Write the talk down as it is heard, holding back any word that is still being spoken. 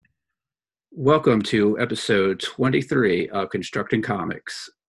Welcome to episode 23 of Constructing Comics,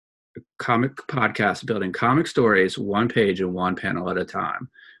 a comic podcast building comic stories one page and one panel at a time.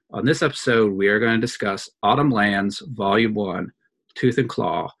 On this episode, we are going to discuss Autumn Lands Volume 1, Tooth and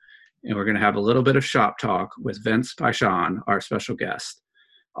Claw, and we're going to have a little bit of shop talk with Vince Paishan, our special guest.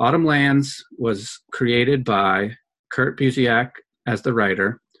 Autumn Lands was created by Kurt Busiek as the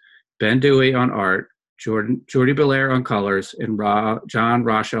writer, Ben Dewey on art, Jordi Belair on colors, and John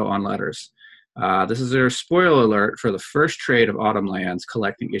Rasho on letters. This is a spoiler alert for the first trade of Autumn Lands,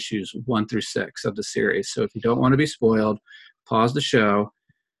 collecting issues 1 through 6 of the series. So if you don't want to be spoiled, pause the show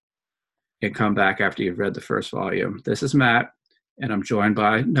and come back after you've read the first volume. This is Matt, and I'm joined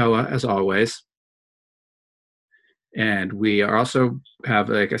by Noah, as always. And we are also have,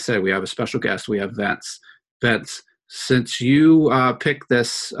 like I said, we have a special guest. We have Vince. Vince, since you picked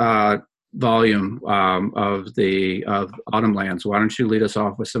this volume of Autumn Lands, why don't you lead us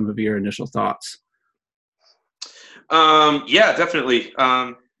off with some of your initial thoughts? Yeah, definitely.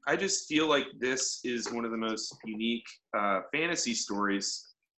 I just feel like this is one of the most unique fantasy stories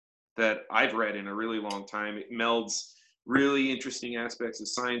that I've read in a really long time. It melds really interesting aspects of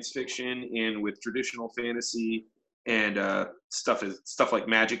science fiction in with traditional fantasy and stuff like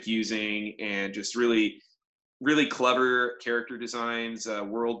magic using and just really clever character designs,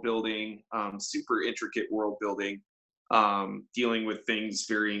 world building, super intricate world building, dealing with things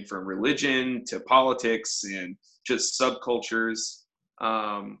varying from religion to politics and just subcultures.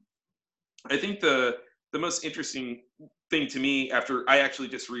 I think the most interesting thing to me, after I actually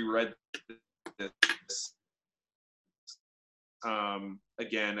just reread this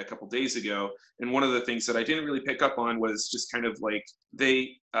again a couple days ago, and one of the things that I didn't really pick up on was just kind of like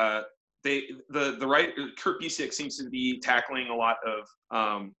the writer Kurt Busiek seems to be tackling a lot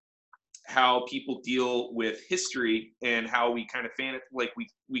of how people deal with history and how we kind of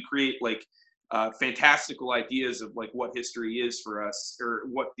we create like fantastical ideas of like what history is for us, or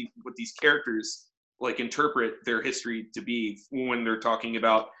what these characters like interpret their history to be. When they're talking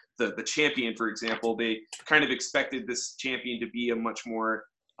about the champion, for example, they kind of expected this champion to be a much more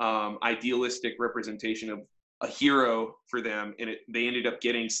idealistic representation of a hero for them, and they ended up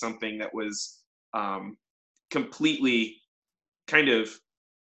getting something that was completely kind of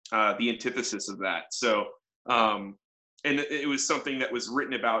the antithesis of that. So and it was something that was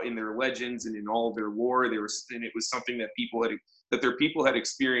written about in their legends and in all of their lore. And it was something that their people had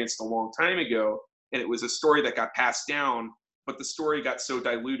experienced a long time ago, and it was a story that got passed down, but the story got so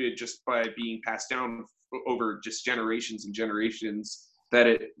diluted just by being passed down over just generations and generations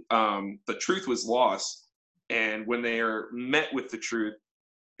that the truth was lost. And when they are met with the truth,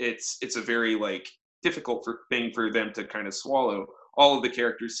 it's a very like difficult thing for them to kind of swallow. All of the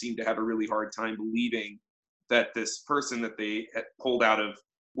characters seem to have a really hard time believing that this person that they had pulled out of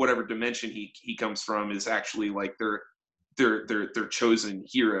whatever dimension he comes from is actually like their chosen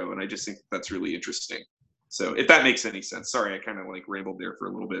hero. And I just think that's really interesting. So if that makes any sense. Sorry, I kind of like rambled there for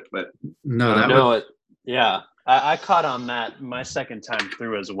a little bit, but yeah, I caught on that my second time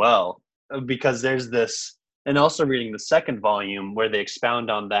through as well, because there's this. And also reading the second volume where they expound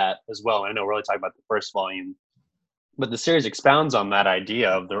on that as well. I know we're only talking about the first volume, but the series expounds on that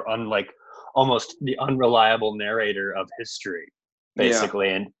idea of the almost the unreliable narrator of history, basically.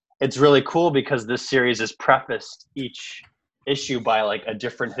 Yeah. And it's really cool because this series is prefaced each issue by like a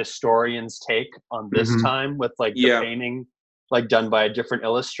different historian's take on this time, with like the painting like done by a different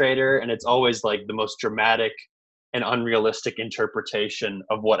illustrator. And it's always like the most dramatic and unrealistic interpretation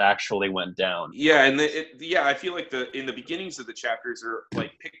of what actually went down. Yeah, and I feel like in the beginnings of the chapters are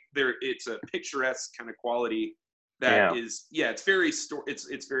like it's a picturesque kind of quality that is it's very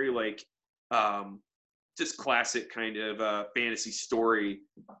it's very like just classic kind of fantasy story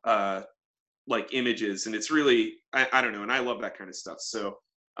like images, and it's really I don't know, and I love that kind of stuff. So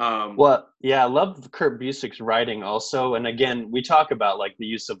I love Kurt Busiek's writing also. And again, we talk about like the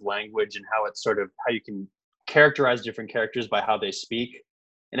use of language and how it's sort of how you can characterize different characters by how they speak,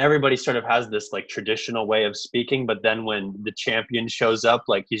 and everybody sort of has this like traditional way of speaking, but then when the champion shows up,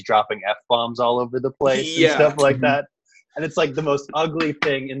 like he's dropping F-bombs all over the place and stuff like that, and it's like the most ugly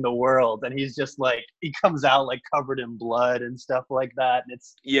thing in the world, and he's just like he comes out like covered in blood and stuff like that.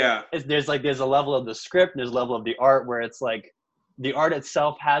 And there's a level of the script and there's a level of the art where it's like the art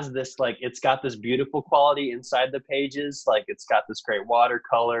itself has this like it's got this beautiful quality inside the pages, like it's got this great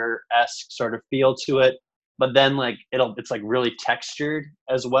watercolor-esque sort of feel to it. But then like it's like really textured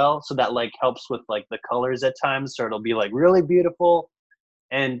as well, so that like helps with like the colors at times. So it'll be like really beautiful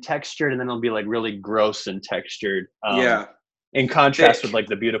and textured, and then it'll be like really gross and textured. In contrast with like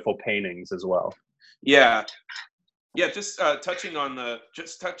the beautiful paintings as well. Yeah, Yeah, just touching on the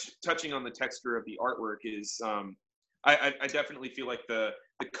touching on the texture of the artwork is I definitely feel like the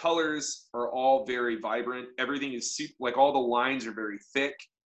colors are all very vibrant. Everything is like all the lines are very thick,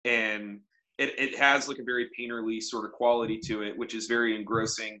 and it has like a very painterly sort of quality to it, which is very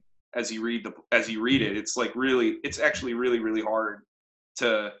engrossing as you read it. It's like really, it's actually really really hard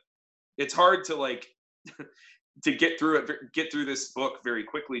to it's hard to like to get through this book very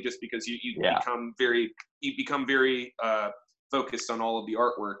quickly, just because Yeah. you become very focused on all of the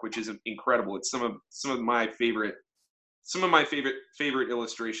artwork, which is incredible. It's some of my favorite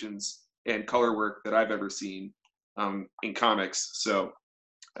illustrations and color work that I've ever seen in comics. So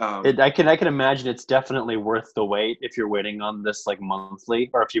I can imagine it's definitely worth the wait if you're waiting on this like monthly,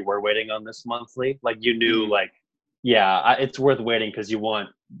 or if you were waiting on this monthly, like you knew like, yeah, it's worth waiting because you want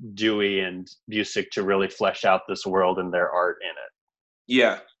Dewey and Busick to really flesh out this world and their art in it.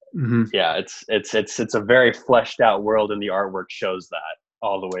 Yeah. Mm-hmm. Yeah, it's a very fleshed out world, and the artwork shows that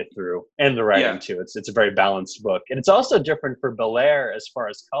all the way through, and the writing too. It's a very balanced book, and it's also different for Belair as far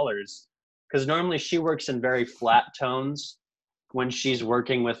as colors, because normally she works in very flat tones when she's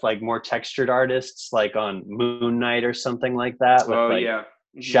working with like more textured artists, like on Moon Knight or something like that, with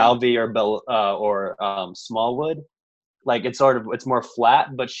Shalvey or Smallwood. Like it's more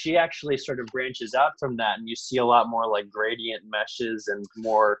flat, but she actually sort of branches out from that, and you see a lot more like gradient meshes and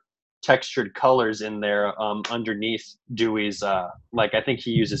more textured colors in there underneath Dewey's. Like I think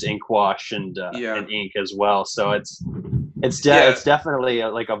he uses ink wash and ink as well. So it's definitely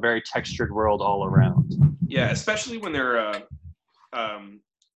like a very textured world all around. Yeah, especially when they're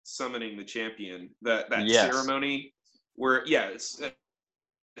summoning the champion. That ceremony where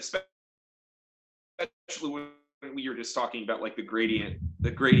especially when we were just talking about like the gradients,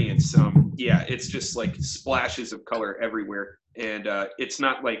 it's just like splashes of color everywhere, and it's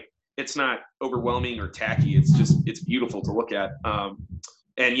not overwhelming or tacky. It's beautiful to look at,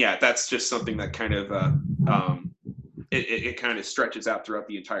 and that's just something that kind of it kind of stretches out throughout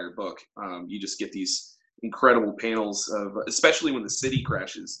the entire book. You just get these incredible panels of, especially when the city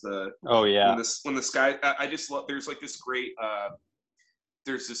crashes. When the sky. I just love.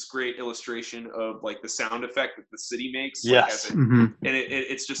 There's this great illustration of like the sound effect that the city makes. Yes. And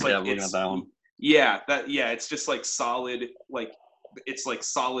it's just like it's just like solid, like it's like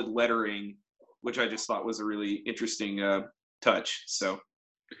solid lettering, which I just thought was a really interesting touch. So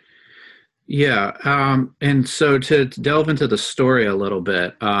and so to delve into the story a little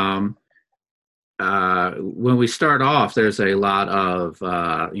bit, when we start off, there's a lot of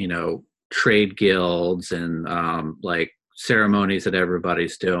trade guilds and like ceremonies that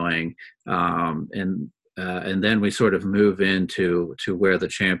everybody's doing, and then we sort of move into where the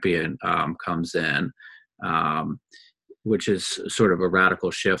champion comes in, which is sort of a radical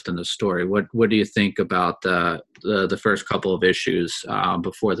shift in the story. What do you think about the first couple of issues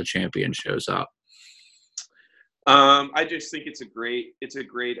before the champion shows up? I just think it's a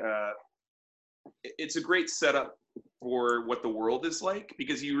great setup for what the world is like,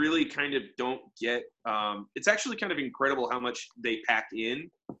 because you really kind of don't get it's actually kind of incredible how much they packed in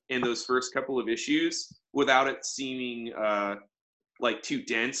those first couple of issues without it seeming like too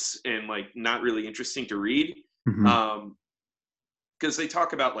dense and like not really interesting to read. Because they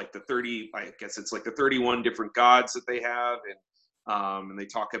talk about like the 31 different gods that they have, and they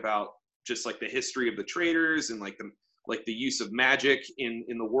talk about just like the history of the traders and like the use of magic in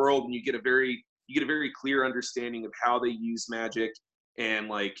the world, and you get a very clear understanding of how they use magic. And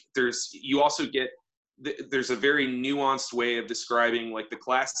like there's a very nuanced way of describing like the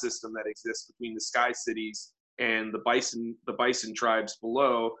class system that exists between the Sky Cities and the bison tribes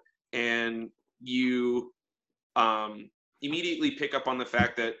below, and you immediately pick up on the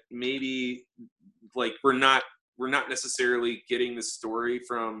fact that maybe like we're not necessarily getting the story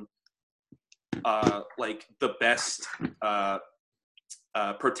from like the best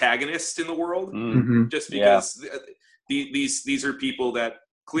protagonist in the world, just because these are people that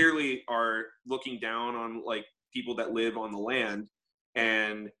clearly are looking down on like people that live on the land.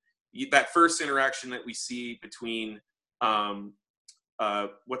 And that first interaction that we see between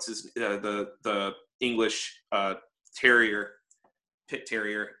what's his the English pit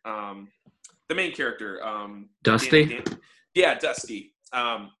terrier, the main character, Dusty. Dusty,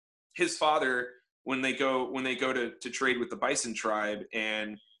 his father, when they go to trade with the bison tribe,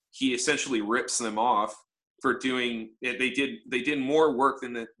 and he essentially rips them off for doing it. They did more work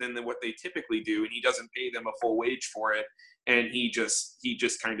than what they typically do, and he doesn't pay them a full wage for it, and he just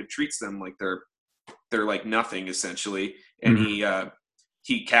kind of treats them like they're like nothing essentially. And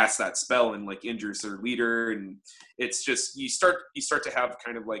he casts that spell and like injures their leader, and it's just you start to have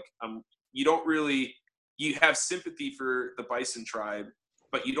kind of like you you have sympathy for the bison tribe,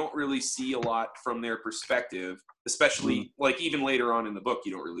 but you don't really see a lot from their perspective, especially like even later on in the book,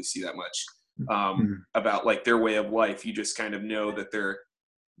 you don't really see that much about like their way of life. You just kind of know that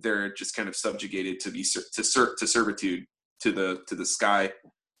they're just kind of subjugated to servitude to the sky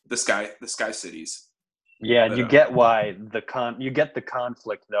cities. Yeah, But, you get why you get the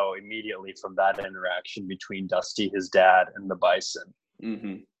conflict though immediately from that interaction between Dusty, his dad, and the bison.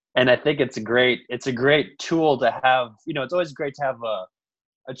 Mm-hmm. And I think it's a great tool to have. It's always great to have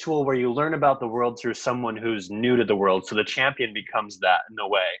a tool where you learn about the world through someone who's new to the world. So the champion becomes that in a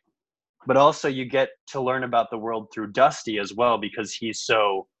way. But also you get to learn about the world through Dusty as well, because he's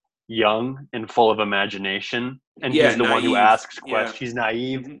so young and full of imagination. And he's the one who asks questions. He's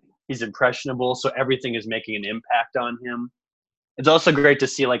naive. Mm-hmm. He's impressionable. So everything is making an impact on him. It's also great to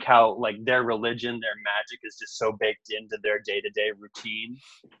see like how like their religion, their magic is just so baked into their day-to-day routine.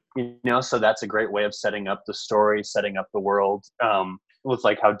 So that's a great way of setting up the story, setting up the world. With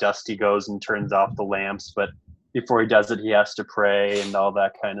like how Dusty goes and turns off the lamps, but before he does it, he has to pray and all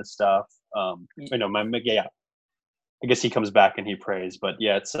that kind of stuff. I guess he comes back and he prays, but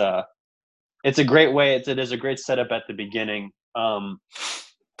yeah, it's a great way. It is a great setup at the beginning.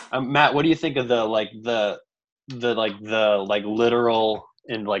 Matt, what do you think of the literal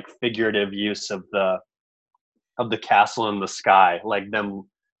and like figurative use of the castle in the sky, like them,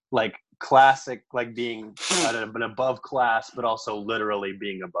 like classic, like being an above class, but also literally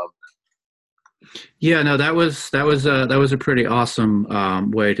being above them? Yeah, no, that was a pretty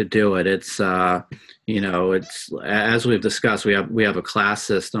awesome way to do it. It's it's, as we've discussed, we have a class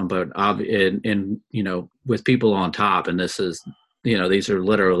system, but in with people on top, and this is these are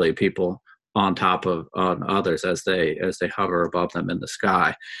literally people on top of on others as they hover above them in the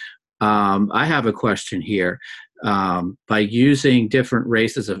sky. I have a question here. By using different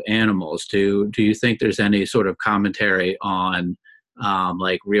races of animals, do you think there's any sort of commentary on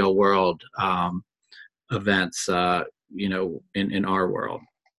like real world events, in our world?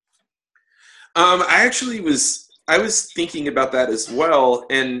 I was thinking about that as well,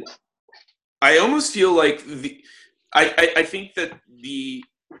 and I almost feel like I think that the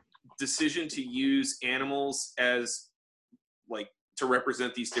decision to use animals as like to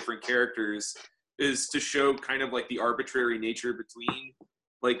represent these different characters is to show kind of like the arbitrary nature between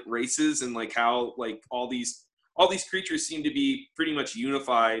like races, and like how like all these creatures seem to be pretty much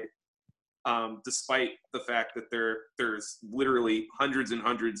unified, despite the fact that there's literally hundreds and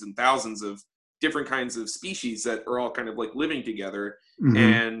hundreds and thousands of different kinds of species that are all kind of like living together. Mm-hmm.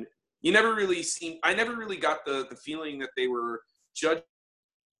 And I never really got the feeling that they were judging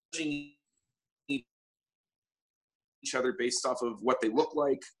each other based off of what they look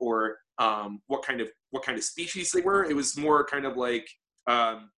like, or what kind of species they were. It was more kind of like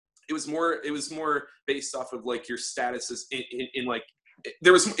it was more based off of like your statuses in like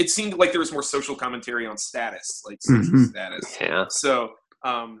it seemed like there was more social commentary on status, like social mm-hmm. status. Yeah. So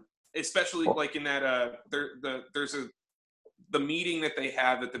especially like in that there's the meeting that they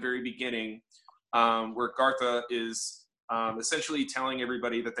have at the very beginning, where Gartha is essentially telling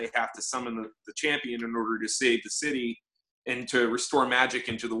everybody that they have to summon the champion in order to save the city and to restore magic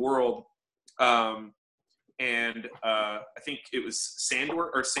into the world. And I think it was Sand,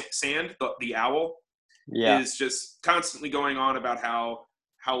 the owl, is just constantly going on about how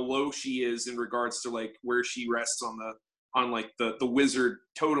low she is in regards to like where she rests on like the wizard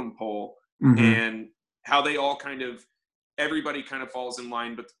totem pole, mm-hmm. and how they all everybody kind of falls in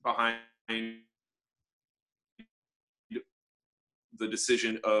line behind the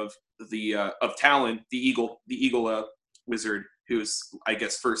decision of Talon, the eagle wizard, who's I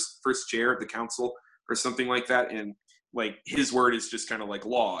guess first chair of the council or something like that, and like his word is just kind of like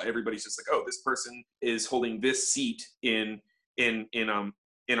law. Everybody's just like, oh, this person is holding this seat in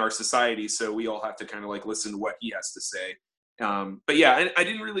our society, so we all have to kind of like listen to what he has to say. But yeah, I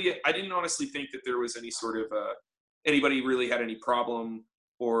didn't honestly think that there was any sort of anybody really had any problem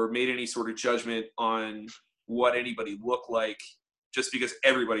or made any sort of judgment on what anybody looked like, just because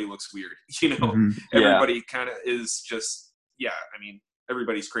everybody looks weird, Mm-hmm. Everybody kind of is just, I mean,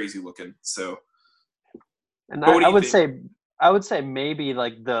 everybody's crazy looking. So, and I would say maybe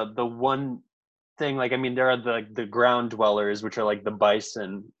like the one thing, like, I mean, there are the ground dwellers, which are like the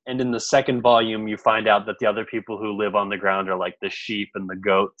bison, and in the second volume you find out that the other people who live on the ground are like the sheep and the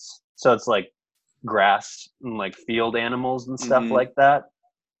goats. So it's like grass and like field animals and stuff mm-hmm. like that.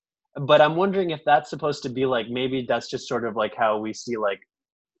 But I'm wondering if that's supposed to be like, maybe that's just sort of like how we see like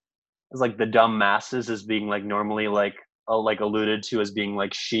as like the dumb masses as being like normally like alluded to as being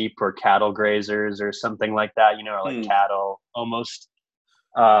like sheep or cattle grazers or something like that, or like cattle almost.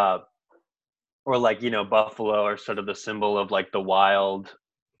 or like, buffalo are sort of the symbol of like the wild,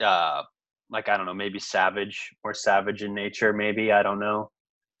 like, I don't know, maybe more savage in nature, maybe, I don't know.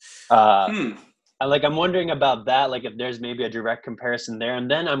 Uh, Hmm. I'm wondering about that, like if there's maybe a direct comparison there. And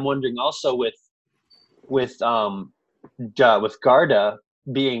then I'm wondering also with Garda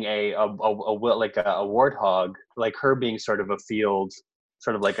being like a warthog, like her being sort of a field,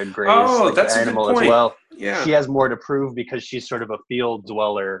 sort of like a graze Oh, like that's a good animal as point. well. Yeah. She has more to prove because she's sort of a field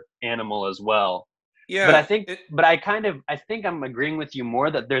dweller animal as well. But Yeah. I think I'm agreeing with you more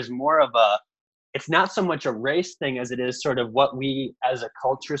that there's more of it's not so much a race thing as it is sort of what we as a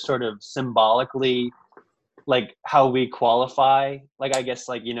culture sort of symbolically, like how we qualify, like I guess,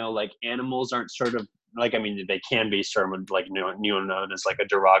 like like animals aren't sort of like, I mean, they can be sort of like known as like a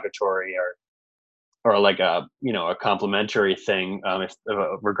derogatory or like a complimentary thing, if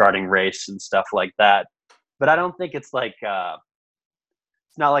regarding race and stuff like that. But I don't think it's like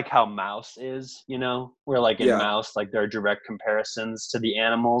it's not like how mouse is, where like in Yeah. mouse, like there are direct comparisons to the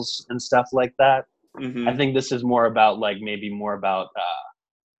animals and stuff like that. I Mm-hmm. think this is more about like maybe more about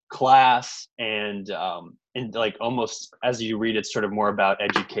class and like almost as you read, it's sort of more about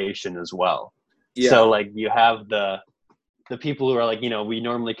education as well. So Yeah. like you have the people who are like, we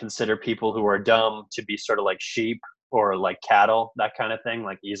normally consider people who are dumb to be sort of like sheep or like cattle, that kind of thing,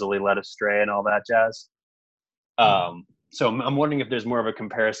 like easily led astray and all that jazz. So I'm wondering if there's more of a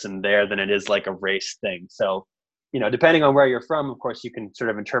comparison there than it is like a race thing. So, depending on where you're from, of course, you can sort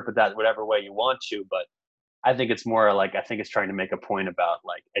of interpret that whatever way you want to, but I think it's more like, I think it's trying to make a point about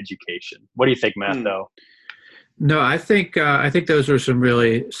like education. What do you think, Matt, Hmm. though? No, I think those are some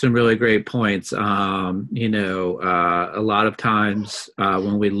really great points. A lot of times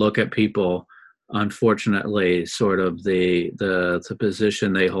when we look at people, unfortunately, sort of the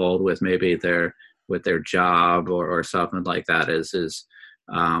position they hold with maybe their job or something like that is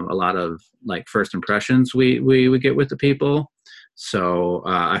a lot of like first impressions we get with the people. So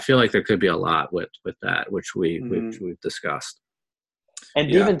I feel like there could be a lot with that, which Mm-hmm. we've discussed.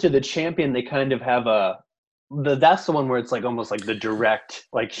 And Yeah. even to the champion, they kind of have that's the one where it's like almost like the direct,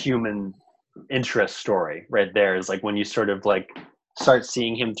 like human interest story right there is like when you sort of like start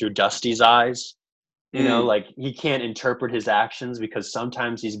seeing him through Dusty's eyes. Mm. Like he can't interpret his actions because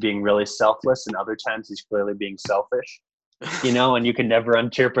sometimes he's being really selfless and other times he's clearly being selfish, and you can never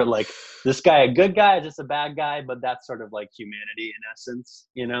interpret like, this guy a good guy, just a bad guy, but that's sort of like humanity in essence.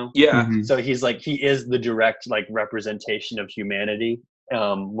 Yeah. Mm-hmm. So he is the direct like representation of humanity.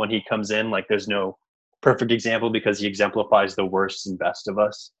 When he comes in, like there's no perfect example because he exemplifies the worst and best of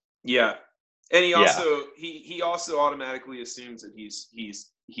us. Yeah. And he Yeah, also he also automatically assumes that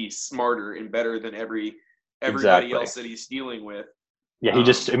he's smarter and better than everybody exactly. else that he's dealing with. Yeah, he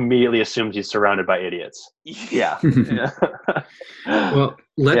just immediately assumes he's surrounded by idiots. Yeah. Yeah. Well,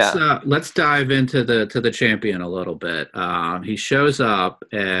 Yeah. let's dive into the champion a little bit. He shows up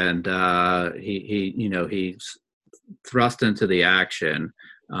and he's thrust into the action,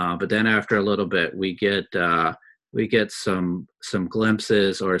 but then after a little bit, we get some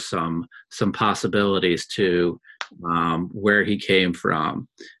glimpses or some possibilities to where he came from.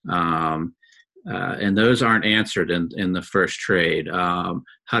 And those aren't answered in the first trade.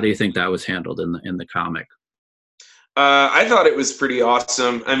 How do you think that was handled in the comic? I thought it was pretty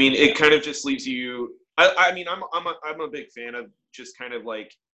awesome. I mean, it kind of just leaves you. I mean, I'm a big fan of just kind of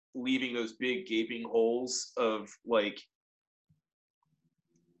like leaving those big gaping holes of like,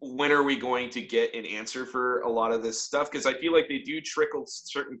 when are we going to get an answer for a lot of this stuff? Because I feel like they do trickle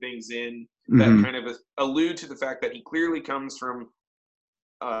certain things in that Mm-hmm. kind of allude to the fact that he clearly comes from.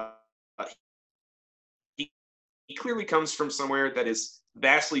 He clearly comes from somewhere that is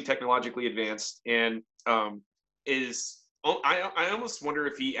vastly technologically advanced and is. I almost wonder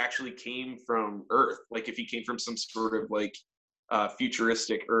if he actually came from Earth, like if he came from some sort of like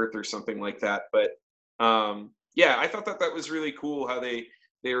futuristic Earth or something like that. But yeah, I thought that was really cool how they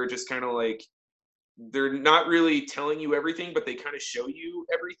were just kind of like, they're not really telling you everything, but they kind of show you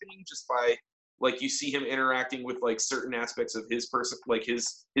everything just by like, you see him interacting with like certain aspects of his person, like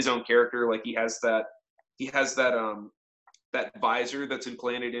his own character. Like he has that that visor that's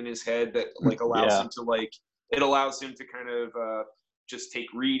implanted in his head that like allows Yeah. him to like, it allows him to kind of just take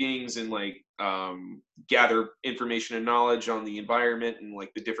readings and like gather information and knowledge on the environment and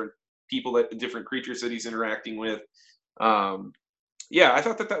like the different different creatures that he's interacting with. Yeah, I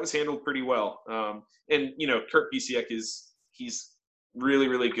thought that was handled pretty well. And Kurt Busiek he's really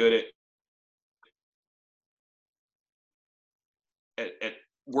really good at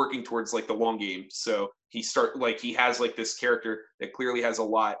working towards like the long game. So he has like this character that clearly has a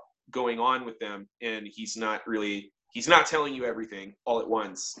lot going on with them, and he's not really he's not telling you everything all at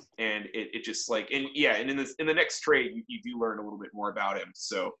once, and it just like, and in the next trade you do learn a little bit more about him.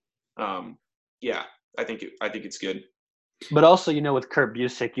 So yeah, I think it's good. But also, with Kurt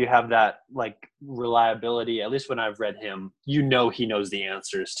Busiek, you have that like reliability. At least when I've read him, he knows the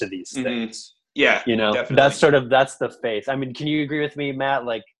answers to these things. Yeah, definitely. That's the faith. I mean, can you agree with me, Matt?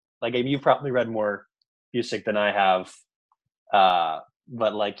 Like you've probably read more Busiek than I have,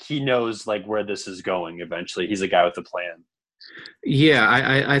 but like he knows like where this is going. Eventually, he's a guy with a plan.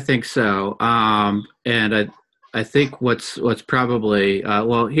 Yeah, I think so. And I think what's probably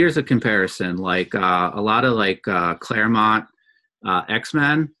well, here's a comparison. Like a lot of like Claremont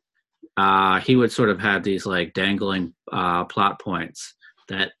X-Men, he would sort of have these like dangling plot points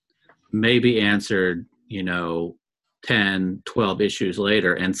that may be answered, 10, 12 issues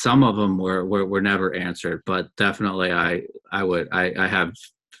later, and some of them were never answered. But definitely, I have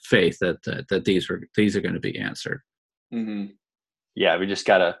faith that these are going to be answered. Mm-hmm. Yeah, we just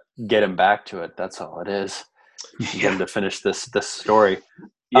gotta get him back to it. That's all it is. Get him to finish this story.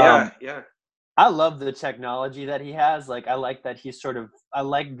 Yeah. I love the technology that he has. Like, I like that he's I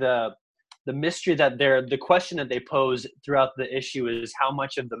like the mystery that the question that they pose throughout the issue is how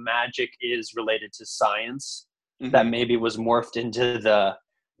much of the magic is related to science that maybe was morphed into the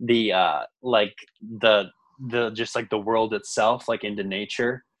just like the world itself, like into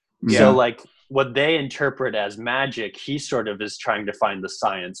nature. Yeah. So like what they interpret as magic, he sort of is trying to find the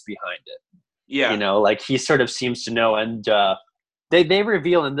science behind it. Yeah. Like he sort of seems to know. And they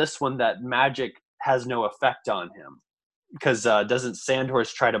reveal in this one that magic has no effect on him. Because doesn't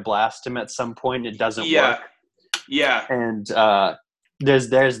Sandhorst try to blast him at some point? It doesn't work. Yeah. And there's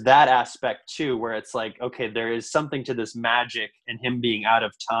that aspect too, where it's like, okay, there is something to this magic and him being out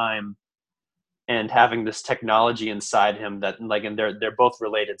of time and having this technology inside him that like, and they're both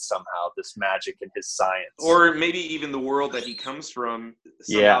related somehow, this magic and his science. Or maybe even the world that he comes from,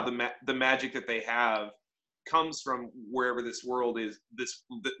 somehow the magic that they have comes from wherever this world is,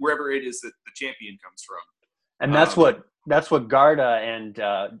 wherever it is that the champion comes from. And that's what Garda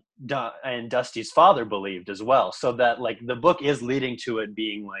and Dusty's father believed as well. So that like the book is leading to it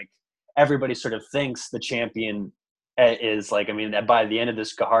being like everybody sort of thinks the champion is like, I mean, by the end of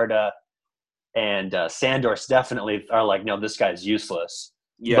this, Garda and Sandhorst definitely are like, no, this guy's useless.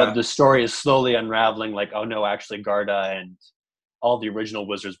 Yeah. But the story is slowly unraveling like, oh no, actually Garda and all the original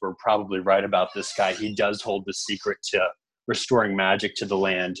wizards were probably right about this guy. He does hold the secret to restoring magic to the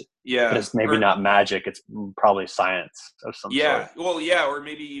land. Yeah. But it's maybe not magic. It's probably science of some sort. Yeah. Well, yeah. Or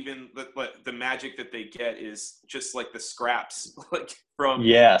maybe even the magic that they get is just like the scraps, like from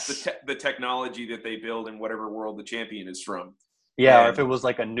the technology that they build in whatever world the champion is from. Yeah. Or if it was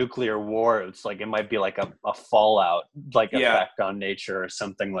like a nuclear war, it's like, it might be like a fallout, like effect on nature or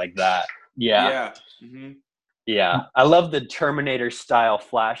something like that. Yeah. Yeah. Mm-hmm. Yeah, I love the Terminator style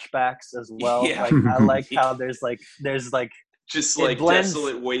flashbacks as well. Yeah. Like I like how there's just like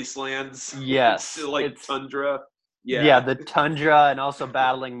desolate wastelands. Yes, like tundra. Yeah. Yeah, the tundra and also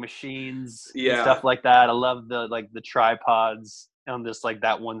battling machines. And stuff like that. I love the tripods on this like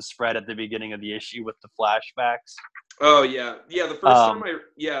that one spread at the beginning of the issue with the flashbacks. Oh yeah, the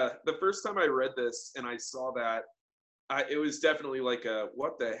first time I read this and I saw that. It was definitely like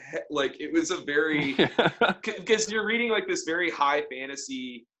what the heck? Like it was a very, because you're reading like this very high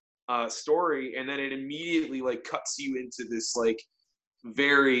fantasy story, and then it immediately like cuts you into this like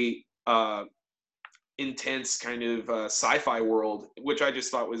very intense kind of sci-fi world, which I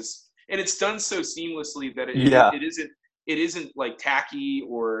just thought was, and it's done so seamlessly that it isn't like tacky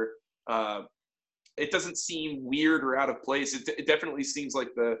or it doesn't seem weird or out of place. It definitely seems like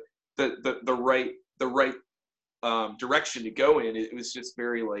the right direction to go in. It was just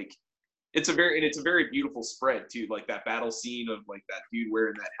very like, it's a very beautiful spread too, like that battle scene of like that dude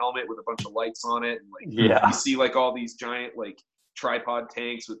wearing that helmet with a bunch of lights on it, and like you see like all these giant like tripod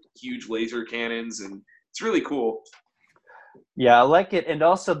tanks with huge laser cannons, and it's really cool. Yeah, I like it. And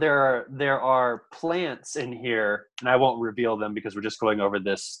also there are plants in here, and I won't reveal them because we're just going over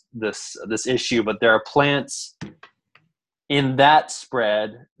this issue, but there are plants in that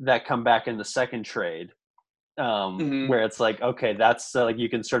spread that come back in the second trade. Where it's like, okay, that's like you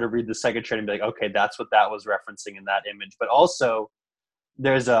can sort of read the second trade and be like, okay, that's what that was referencing in that image. But also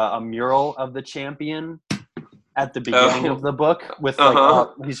there's a mural of the champion at the beginning of the book with like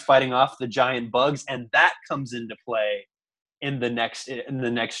he's fighting off the giant bugs, and that comes into play in the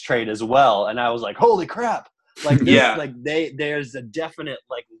next trade as well. And I was like, holy crap, like this, like there's a definite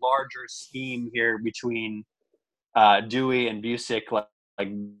like larger scheme here between Dewey and Busiek, like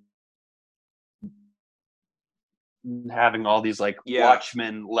having all these like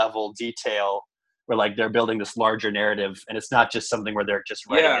Watchmen level detail where like they're building this larger narrative, and it's not just something where they're just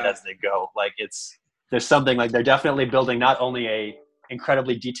writing it as they go. Like there's something like they're definitely building not only a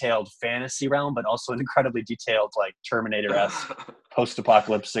incredibly detailed fantasy realm, but also an incredibly detailed like Terminator-esque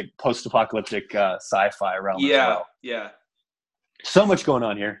post-apocalyptic sci-fi realm as well. Yeah. So much going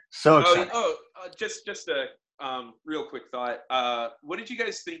on here. So exciting. Just a real quick thought. What did you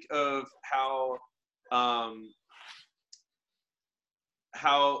guys think of how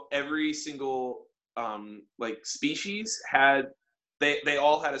every single like species had they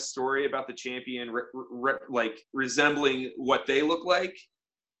all had a story about the champion like resembling what they look like?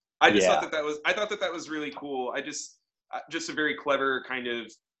 I thought that was really cool. Just a very clever kind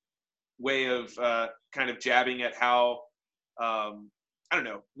of way of kind of jabbing at how I don't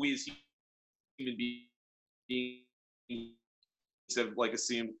know, we as human beings have like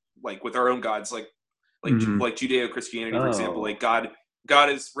assumed like with our own gods like Judeo-Christianity, for example, like God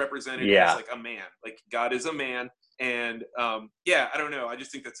is represented as like a man. Like God is a man. And I don't know. I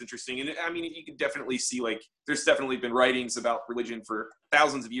just think that's interesting. And I mean, you can definitely see like there's definitely been writings about religion for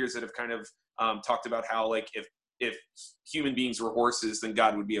thousands of years that have kind of talked about how like if human beings were horses, then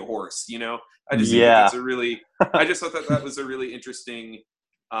God would be a horse. You know, I just think that's I just thought that was a really interesting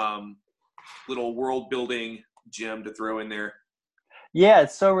little world building gem to throw in there. Yeah,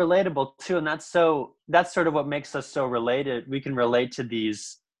 it's so relatable too, and that's sort of what makes us so related. We can relate to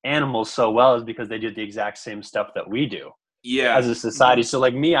these animals so well is because they do the exact same stuff that we do as a society. So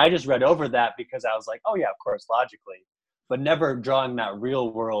like me, I just read over that because I was like, oh yeah, of course, logically, but never drawing that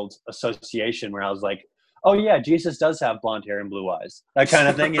real world association where I was like, oh yeah, Jesus does have blonde hair and blue eyes, that kind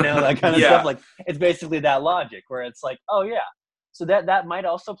of thing, you know, that kind of stuff. Like it's basically that logic where it's like, oh yeah, so that might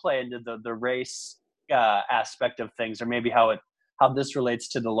also play into the race aspect of things, or maybe how this relates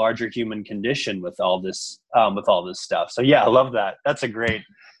to the larger human condition with all this stuff. So yeah, I love that. That's a great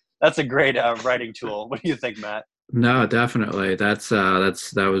writing tool. What do you think, Matt? No, definitely. That's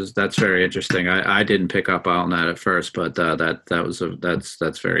very interesting. I didn't pick up on that at first, but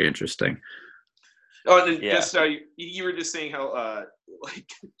that's very interesting. Oh, and then just you were just saying how like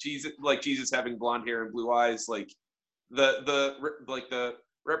Jesus having blonde hair and blue eyes, like the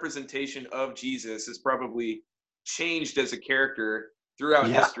representation of Jesus is probably changed as a character throughout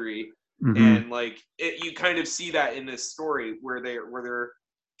history. Mm-hmm. And like you kind of see that in this story where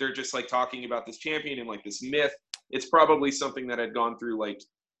they're just like talking about this champion and like this myth. It's probably something that had gone through like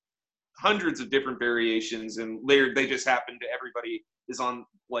hundreds of different variations, and later they just happen to everybody is on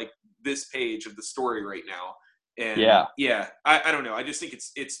like this page of the story right now. And I don't know, I just think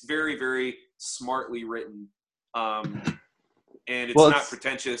it's very, very smartly written, and it's not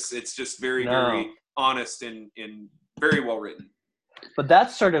pretentious. It's just very very honest and very well written. But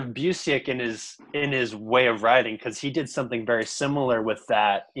that's sort of Busiek in his way of writing, because he did something very similar with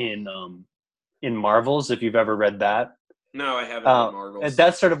that in Marvels, if you've ever read that. No, I haven't read Marvels.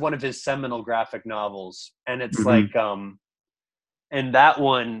 That's sort of one of his seminal graphic novels, and it's like in that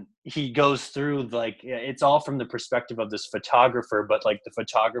one he goes through like it's all from the perspective of this photographer, but like the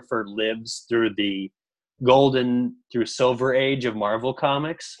photographer lives through the golden through silver age of Marvel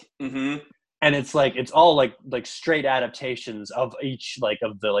comics. Mm-hmm. And it's like it's all like straight adaptations of each like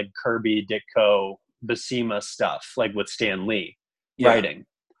of the like Kirby, Ditko, Buscema stuff, like with Stan Lee writing.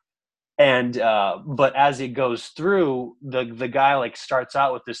 And but as it goes through, the guy like starts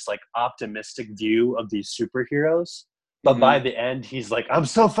out with this like optimistic view of these superheroes, but by the end he's like, I'm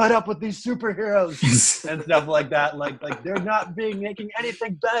so fed up with these superheroes and stuff like that. Like they're not making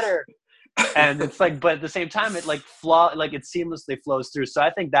anything better. And it's like, but at the same time, it like it seamlessly flows through. So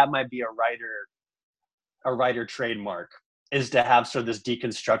I think that might be a writer trademark, is to have sort of this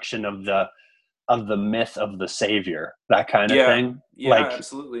deconstruction of the myth of the savior, that kind of thing. Yeah, like,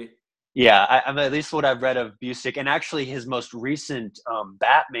 absolutely. Yeah, I mean, at least what I've read of Busiek, and actually his most recent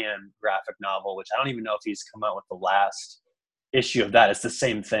Batman graphic novel, which I don't even know if he's come out with the last issue of that. It's the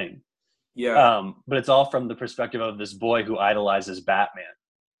same thing. Yeah. But it's all from the perspective of this boy who idolizes Batman.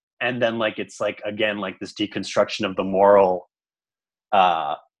 And then like it's like again like this deconstruction of the moral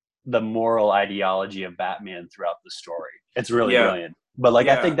ideology of Batman throughout the story. It's really brilliant. But like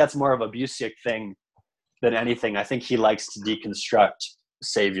I think that's more of a Busiek thing than anything. I think he likes to deconstruct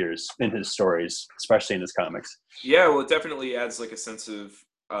saviors in his stories, especially in his comics. Yeah, well, it definitely adds like a sense of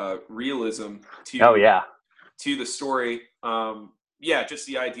realism to to the story.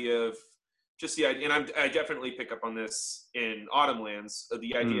 Just the idea, and I definitely pick up on this in Autumnlands,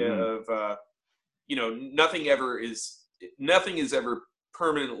 the idea of nothing is ever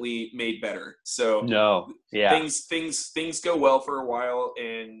permanently made better. So things go well for a while,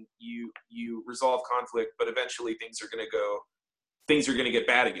 and you resolve conflict, but eventually things things are going to get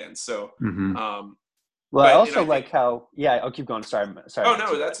bad again. So, well, I also like how, I'll keep going. Sorry. Oh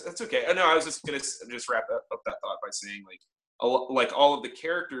no, that's okay. No, I was just going to just wrap up that thought by saying like all of the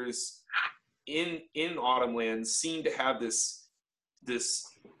characters in Autumnland seem to have this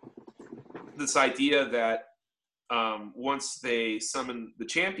idea that once they summon the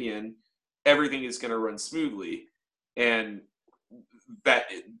champion, everything is going to run smoothly, and that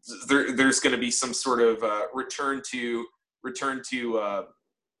there's going to be some sort of return to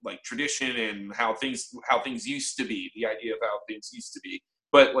like tradition and how things used to be, the idea of how things used to be.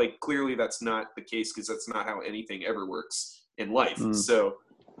 But like clearly that's not the case, because that's not how anything ever works in life. So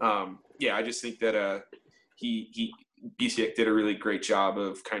I just think that Busiek did a really great job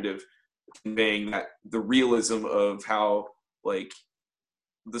of kind of conveying that the realism of how like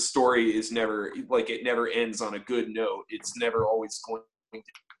the story is never like, it never ends on a good note. It's never always going to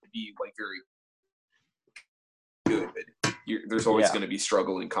be like very good. There's always going to be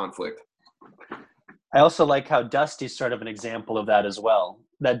struggle and conflict. I also like how Dusty's sort of an example of that as well.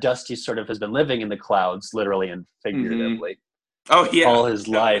 That Dusty sort of has been living in the clouds, literally and figuratively, all his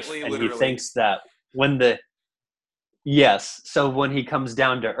life, and literally. He thinks that so when he comes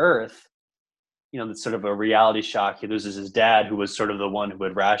down to Earth, it's sort of a reality shock. He loses his dad, who was sort of the one who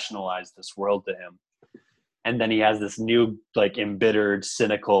had rationalized this world to him. And then he has this new, like, embittered,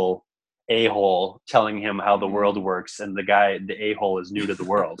 cynical a-hole telling him how the world works. And the a-hole is new to the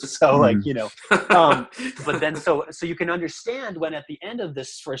world. So, but then, so you can understand when at the end of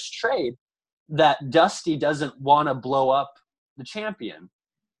this first trade that Dusty doesn't want to blow up the champion.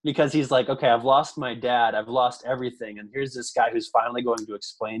 Because he's like, okay, I've lost my dad, I've lost everything, and here's this guy who's finally going to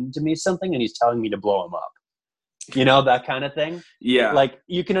explain to me something, and he's telling me to blow him up. That kind of thing. Yeah. Like,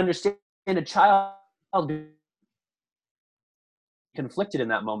 you can understand a child conflicted in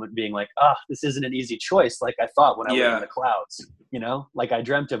that moment, being like, this isn't an easy choice like I thought when I was in the clouds. Like I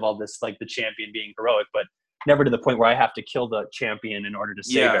dreamt of all this, like the champion being heroic, but never to the point where I have to kill the champion in order to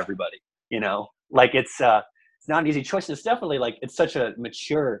save everybody. Like it's not an easy choice. And it's definitely like, it's such a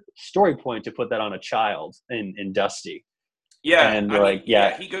mature story point to put that on a child in Dusty. Yeah. And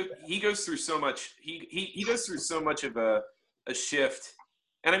he goes through so much, he goes through so much of a shift.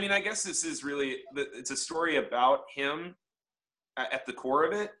 And I mean, I guess this is really, it's a story about him at the core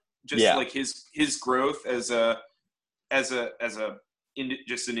of it, just like his growth as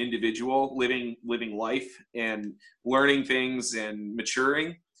just an individual living life and learning things and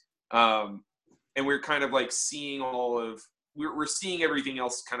maturing. And we're kind of like seeing we're seeing everything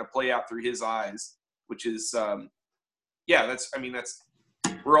else kind of play out through his eyes, which is,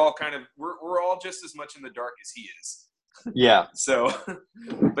 we're all kind of, we're all just as much in the dark as he is. Yeah. So,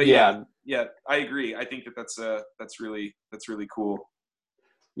 but yeah, I agree. I think that's really cool.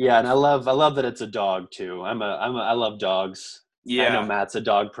 Yeah. And I love that it's a dog too. I love dogs. Yeah. I know Matt's a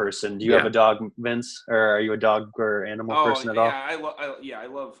dog person. Do you have a dog, Vince, or are you a dog or animal person at all? I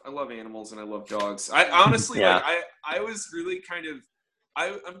love animals and I love dogs. I honestly, I was really kind of,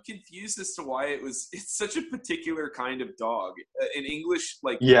 I'm confused as to why it's such a particular kind of dog, an English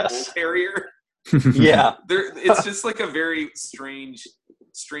bull terrier. Yeah. It's just like a very strange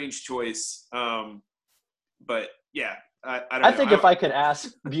choice. But yeah, I don't know. I think if I could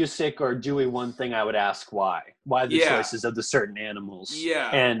ask Busiek or Dewey one thing, I would ask why the choices of the certain animals. Yeah.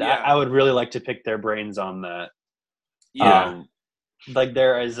 And I would really like to pick their brains on that. Yeah. Like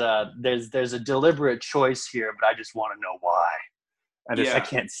there's a deliberate choice here, but I just want to know why. I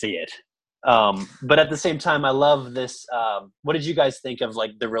can't see it. But at the same time, I love this. What did you guys think of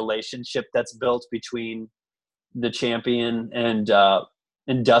like the relationship that's built between the champion and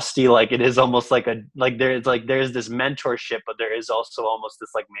Dusty? Like it is almost like there's this mentorship, but there is also almost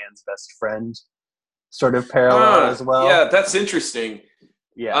this like man's best friend sort of parallel as well. Yeah, that's interesting.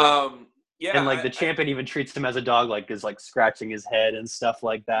 Yeah. And like the champion even treats him as a dog, like is like scratching his head and stuff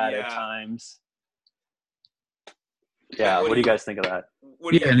like that at times. Yeah. What do you guys think of that?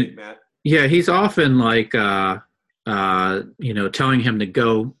 What do you think, Matt? Yeah, he's often like, telling him to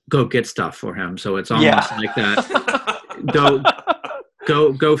go get stuff for him. So it's almost like that.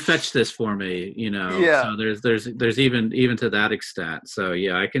 Go fetch this for me. Yeah. So there's even to that extent. So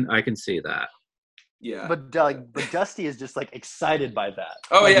yeah, I can see that. Yeah. But Dusty is just like excited by that.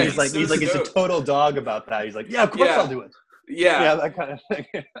 Oh yeah. He's like he's a total dog about that. He's like, yeah, of course I'll do it. Yeah. That kind of thing.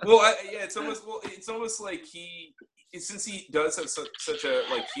 Well, it's almost like since he does have such a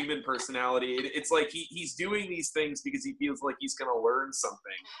like human personality, it's like he's doing these things because he feels like he's going to learn something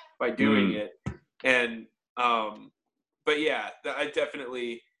by doing it. And but yeah, I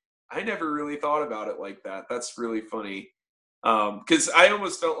never really thought about it like that. That's really funny. Because I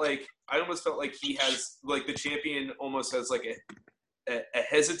almost felt like he has like the champion almost has like a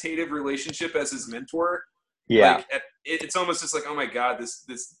hesitative relationship as his mentor. Yeah. Like it's almost just like, oh my God,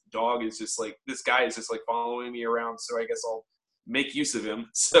 this dog is just like, this guy is just like following me around. So I guess I'll make use of him.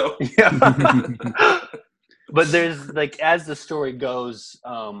 So Yeah. But there's like, as the story goes,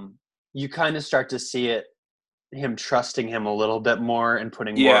 you kind of start to see him trusting him a little bit more and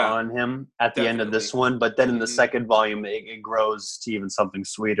putting more on him at the end of this one. But then in the second volume, it grows to even something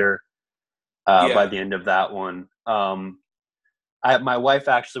sweeter by the end of that one. My wife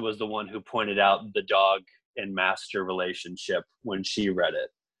actually was the one who pointed out the dog and master relationship when she read it.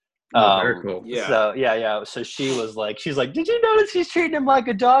 Very cool. Yeah. So yeah. So she's like, did you notice he's treating him like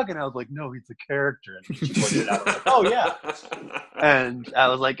a dog? And I was like, no, he's a character. And she pointed it out. I was like, oh yeah. And I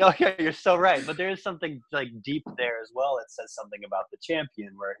was like, oh yeah, you're so right. But there is something like deep there as well. It says something about the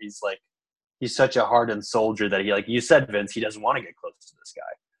champion where he's like, he's such a hardened soldier that he, like you said, Vince, he doesn't want to get close to this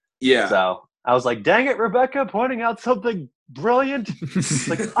guy. Yeah. So I was like, dang it, Rebecca, pointing out something brilliant.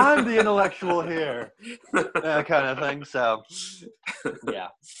 Like, I'm the intellectual here. That kind of thing. So yeah.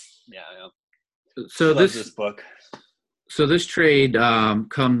 So this book. So this trade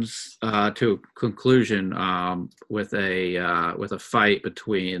comes to a conclusion with a fight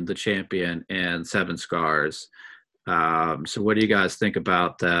between the champion and Seven Scars. So what do you guys think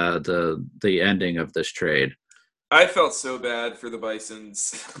about the ending of this trade? I felt so bad for the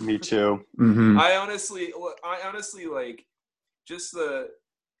Bisons. Me too. Mm-hmm. I honestly like just the.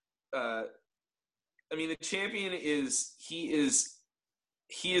 I mean, the champion is he's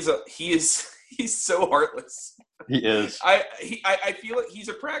so heartless. He is. I feel like he's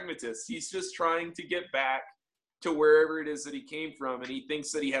a pragmatist. He's just trying to get back to wherever it is that he came from, and he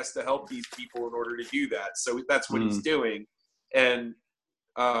thinks that he has to help these people in order to do that. So that's what he's doing, and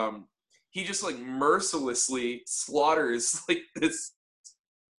he just like mercilessly slaughters like this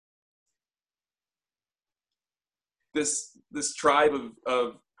tribe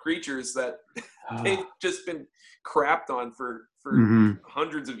of creatures that they've just been crapped on for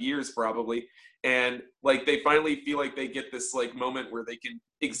hundreds of years probably. And like they finally feel like they get this like moment where they can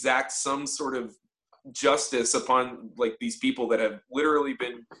exact some sort of justice upon like these people that have literally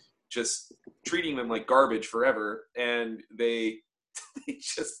been just treating them like garbage forever. And they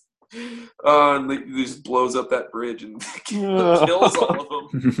just blows up that bridge and kills all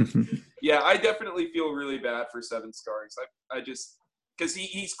of them. Yeah, I definitely feel really bad for Seven Scars. I just because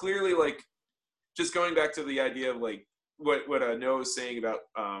he's clearly like just going back to the idea of like what Noah was saying about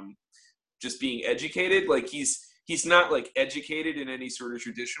just being educated. Like he's not like educated in any sort of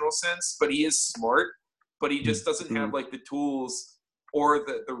traditional sense, but he is smart. But he just doesn't have like the tools or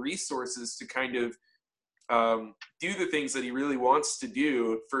the resources to kind of do the things that he really wants to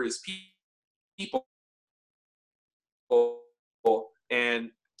do for his people.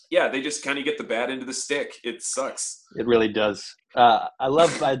 And yeah, they just kind of get the bad end of the stick. It sucks. It really does. I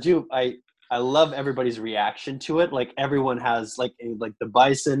love everybody's reaction to it. Like everyone has like the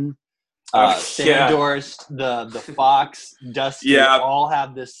bison, Sandorst, the fox, Dusty, all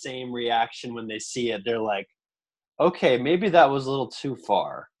have this same reaction when they see it. They're like, okay, maybe that was a little too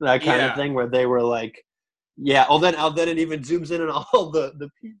far. That kind of thing where they were like, yeah. Oh, then it even zooms in on all the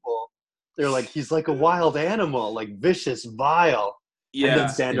people. They're like, he's like a wild animal, like vicious, vile. Yeah. And then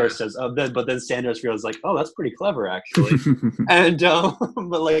Sandor says, but then Sandor feels like, oh, that's pretty clever, actually. And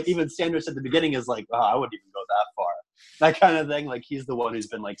but like even Sandor at the beginning is like, oh, I wouldn't even go that far. That kind of thing. Like he's the one who's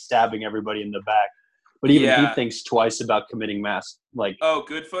been like stabbing everybody in the back. But even he thinks twice about committing mass. Like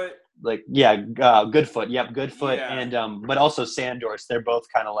Goodfoot. Like Goodfoot. Yep, Goodfoot. Yeah. And but also Sandor. They're both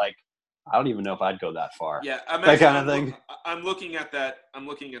kind of like, I don't even know if I'd go that far. Yeah, that kind of thing. I'm looking at that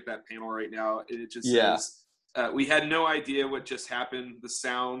panel right now. It just says. We had no idea what just happened. The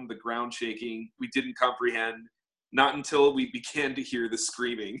sound, the ground shaking, we didn't comprehend. Not until we began to hear the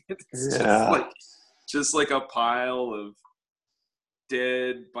screaming. It's just like a pile of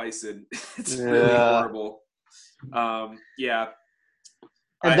dead bison. It's really horrible.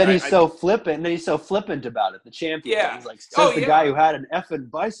 And then he's so flippant. And then he's so flippant about it. The champion. Yeah. He's like, the guy who had an effing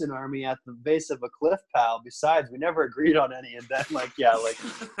bison army at the base of a cliff, pal. Besides, we never agreed on any. And then,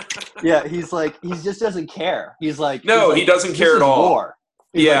 he's like, he just doesn't care. He's like, no, he doesn't care at all. War.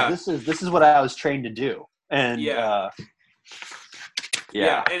 He's like, this is what I was trained to do. And and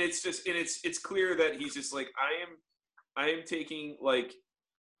it's just, and it's clear that he's just like, I am taking like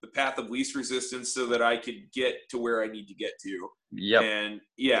the path of least resistance so that I could get to where I need to get to. Yep.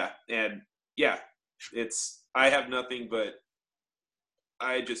 And it's, I have nothing but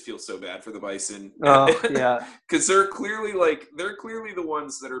I just feel so bad for the bison. Because they're clearly the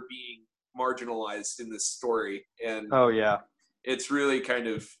ones that are being marginalized in this story. And it's really kind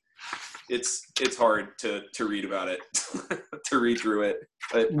of, it's hard to read about it. to read through it.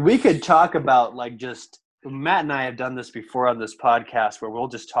 But We could talk about like just Matt and I have done this before on this podcast where we'll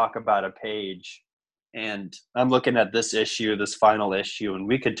just talk about a page, and I'm looking at this issue, this final issue, and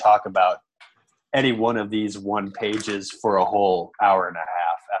we could talk about any one of these one pages for a whole hour and a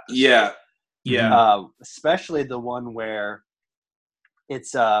half episode. yeah. Especially the one where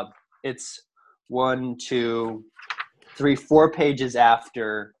it's 1, 2, 3, 4 pages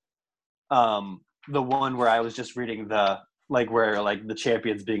after the one where I was just reading where the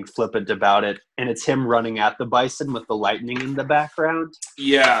champion's being flippant about it, and it's him running at the bison with the lightning in the background.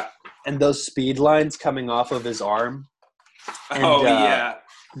 Yeah. And those speed lines coming off of his arm. And, yeah.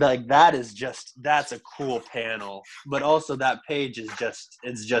 Like that's a cool panel, but also that page is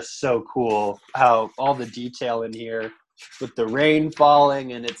just so cool how all the detail in here with the rain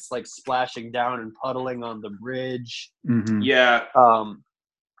falling and it's like splashing down and puddling on the bridge. Mm-hmm. Yeah.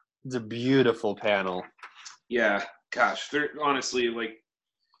 It's a beautiful panel. Yeah. Gosh, they're honestly like,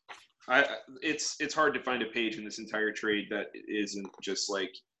 it's hard to find a page in this entire trade that isn't just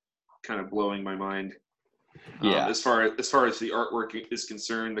like kind of blowing my mind. Yeah. As far as the artwork is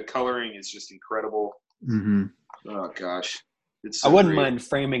concerned, the coloring is just incredible. Mm-hmm. Oh gosh, it's so I wouldn't great. mind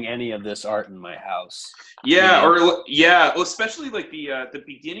framing any of this art in my house. Yeah, You know? well, especially like the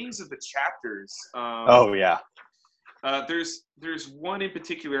beginnings of the chapters. Oh yeah. There's one in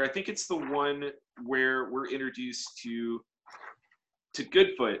particular. I think it's the one where we're introduced to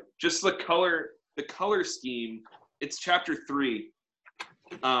Goodfoot. Just the color scheme. It's chapter 3.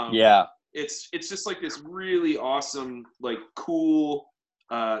 Yeah. It's just like this really awesome, like cool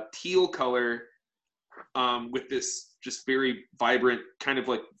teal color with this just very vibrant kind of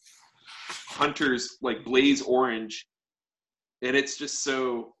like hunter's like blaze orange, and it's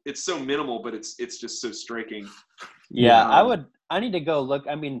so minimal, but it's just so striking. Yeah, I need to go look.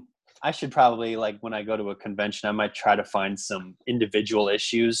 I mean, I should probably, like, when I go to a convention, I might try to find some individual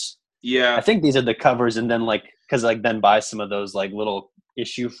issues. Yeah, I think these are the covers, and then then buy some of those like little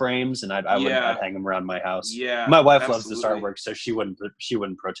issue frames, and I'd hang them around my house. Yeah, my wife absolutely. loves this artwork, so she wouldn't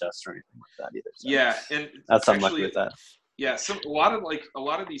protest or anything like that either. So yeah, and that's I'm lucky with that. Yeah, a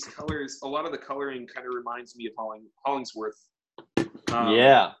lot of these colors, a lot of the coloring kind of reminds me of Hollingsworth.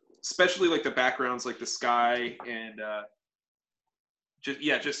 Yeah, especially like the backgrounds, like the sky, and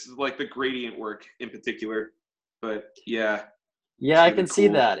just like the gradient work in particular. But yeah, I can see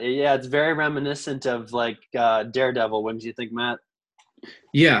that. Yeah, it's very reminiscent of like Daredevil. Wouldn't you think, Matt?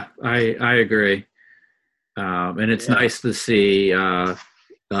 Yeah, I agree. And it's nice to see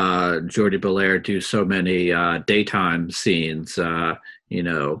Jordi Belair do so many daytime scenes. So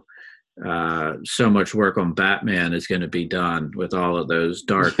much work on Batman is going to be done with all of those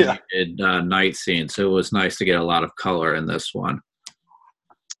dark night scenes. So it was nice to get a lot of color in this one.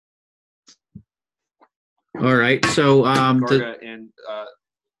 All right, so I'm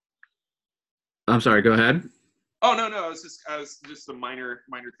sorry. Go ahead. Oh no, I was just a minor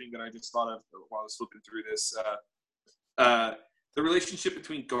thing that I just thought of while I was flipping through this. The relationship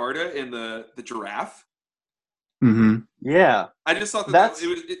between Garda and the giraffe. Mm-hmm. Yeah, I just thought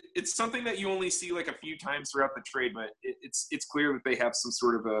it's something that you only see like a few times throughout the trade, but it's clear that they have some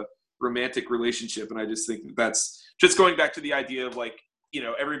sort of a romantic relationship, and I just think that's just going back to the idea of like,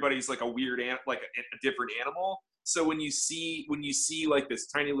 everybody's like a weird like a different animal. So when you see like this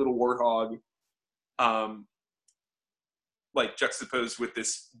tiny little warthog, like juxtaposed with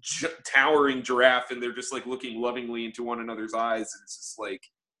this towering giraffe, and they're just like looking lovingly into one another's eyes, and it's just like,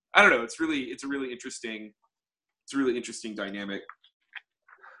 I don't know, it's a really interesting dynamic.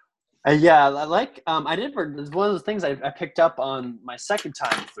 Yeah, I like I did. It's one of the things I picked up on my second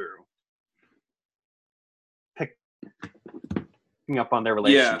time through. Picking up on their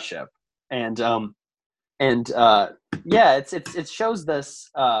relationship, and it shows this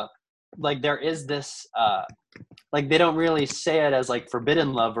like there is this like they don't really say it as like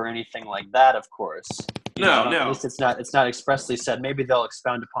forbidden love or anything like that, of course. No. At least it's not expressly said. Maybe they'll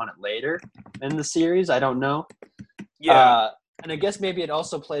expound upon it later in the series. I don't know. Yeah. And I guess maybe it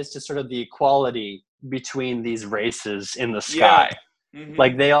also plays to sort of the equality between these races in the sky. Yeah. Mm-hmm.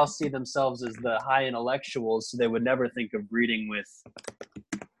 Like they all see themselves as the high intellectuals, so they would never think of breeding with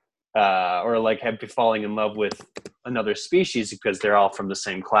or like falling in love with another species because they're all from the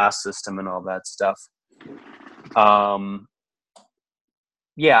same class system and all that stuff. I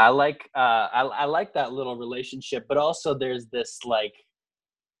like that little relationship, but also there's this like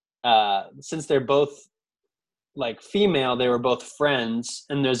since they're both like female, they were both friends,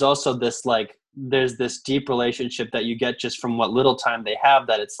 and there's also this like there's this deep relationship that you get just from what little time they have,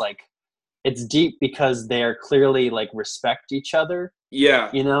 that it's like it's deep because they are clearly like respect each other, Yeah.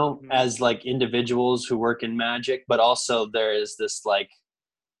 you know, Mhm. as like individuals who work in magic, but also there is this like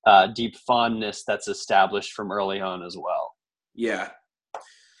deep fondness that's established from early on as well. Yeah.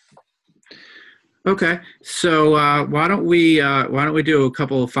 Okay, so why don't we do a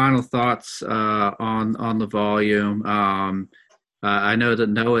couple of final thoughts on the volume? I know that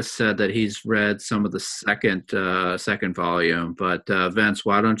Noah said that he's read some of the second volume, but Vince,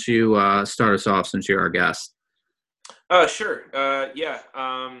 why don't you start us off since you're our guest? Sure. Yeah.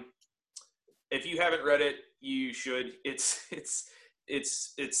 If you haven't read it, you should. It's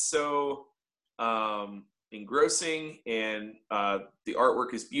so engrossing, and the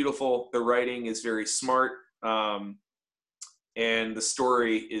artwork is beautiful. The writing is very smart, and the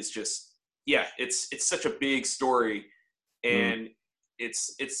story is just, yeah. It's such a big story, Mm. and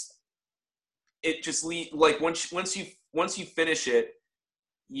it's it just like once you finish it,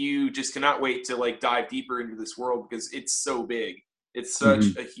 you just cannot wait to like dive deeper into this world because it's so big. It's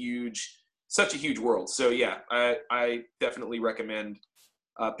Mhm. such a huge world. So yeah, I definitely recommend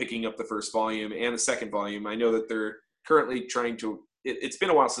picking up the first volume and the second volume. I know that they're currently trying to. It's been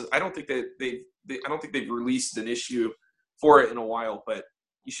a while since I don't think that I don't think they've released an issue for it in a while, but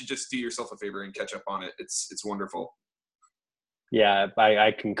you should just do yourself a favor and catch up on it. It's wonderful. Yeah,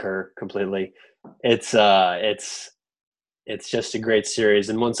 I concur completely. It's just a great series.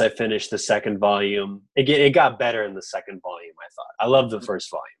 And once I finished the second volume, it got better in the second volume, I thought. I loved the first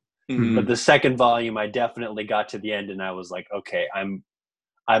volume. But Mhm. the second volume, I definitely got to the end and I was like, okay, I'm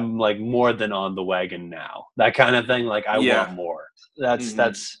like more than on the wagon now. That kind of thing. Like I Yeah. want more. That's Hmm.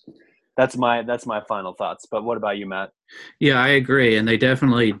 that's that's my final thoughts. But what about you, Matt? Yeah, I agree, and they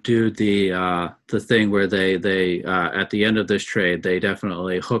definitely do the thing where they at the end of this trade they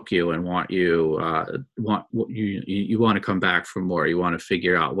definitely hook you and you want to come back for more. You want to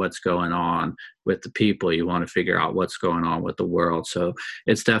figure out what's going on with the people. You want to figure out what's going on with the world. So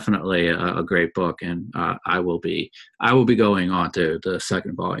it's definitely a great book, and I will be going on to the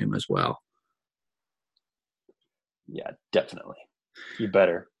second volume as well. Yeah, definitely. You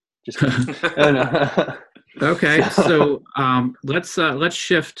better. Just kidding. No, no. Okay, So, so let's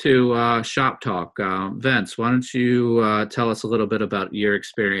shift to shop talk. Vince, why don't you tell us a little bit about your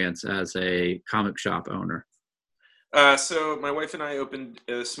experience as a comic shop owner? So my wife and I opened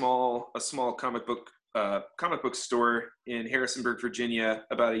a small comic book store in Harrisonburg, Virginia,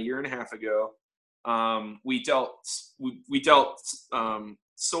 about a year and a half ago. We dealt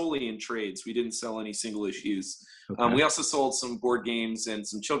solely in trades. We didn't sell any single issues. Okay. We also sold some board games and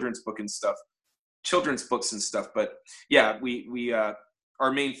some children's books and stuff. But yeah, we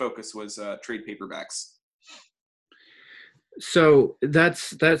our main focus was trade paperbacks. So that's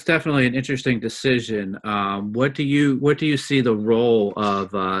definitely an interesting decision. What do you see the role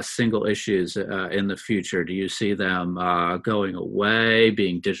of single issues in the future? Do you see them going away,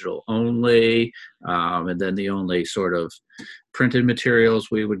 being digital only, and then the only sort of printed materials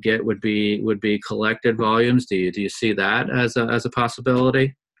we would get would be collected volumes? Do you see that as a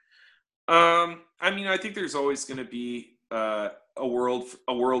possibility? I mean, I think there's always going to be a world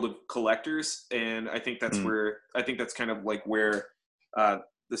of collectors, and mm, I think that's kind of like where uh,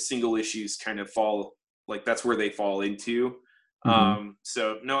 the single issues kind of fall. Like that's where they fall into. Hmm.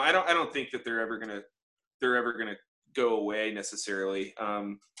 So no, I don't think that they're ever gonna go away necessarily.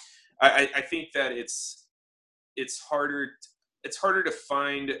 I think that it's harder it's harder to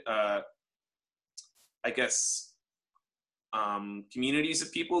find I guess communities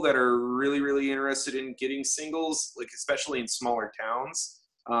of people that are really really interested in getting singles, like especially in smaller towns.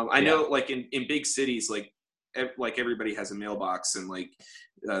 I yeah. know like in big cities, like everybody has a mailbox, and like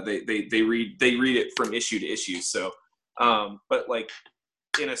they read it from issue to issue. So but like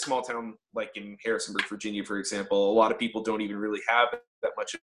in a small town like in Harrisonburg, Virginia, for example, a lot of people don't even really have that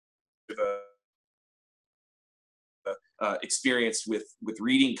much of a experience with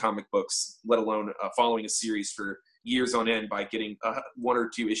reading comic books, let alone following a series for years on end by getting one or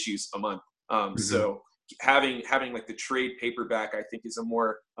two issues a month. Hmm. So having like the trade paperback, I think, is a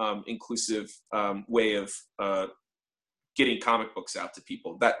more inclusive way of getting comic books out to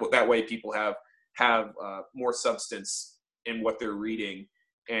people. That way, people have more substance in what they're reading,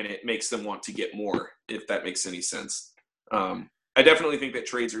 and it makes them want to get more. If that makes any sense. I definitely think that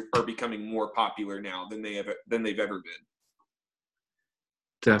trades are becoming more popular now than they've ever been.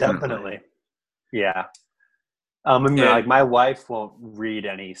 Definitely. Definitely. Yeah. I mean, like And my wife won't read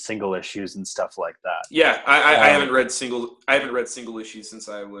any single issues and stuff like that. yeah, I haven't Um, read single issues since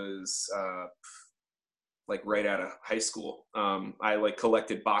I was like right out of high school. I like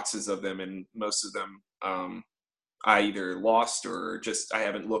collected boxes of them, and most of them I either lost or just I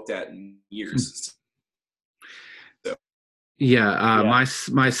haven't looked at in years. So Yeah, Yeah.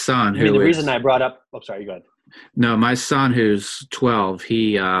 my son I mean, the who reason is I brought up, oh, sorry, go ahead. no, my son who's 12,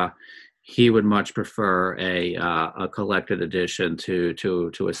 he would much prefer a collected edition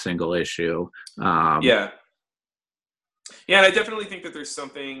to a single issue. Um, Yeah. Yeah, and I definitely think that there's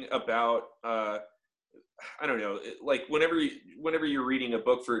something about I don't know, like whenever you're reading a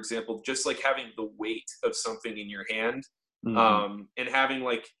book, for example, just like having the weight of something in your hand, Hmm. and having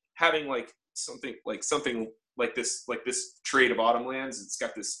something like this trade of Autumn Lands. It's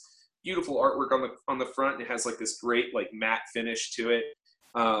got this beautiful artwork on the front, and it has like this great like matte finish to it.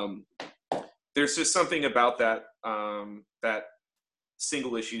 Um, there's just something about that that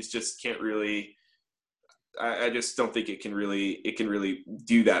single issues just can't really. I just don't think it can really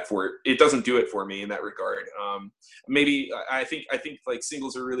do that for it. It doesn't do it for me in that regard. Maybe I think like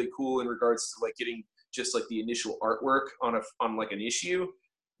singles are really cool in regards to like getting just like the initial artwork on like an issue,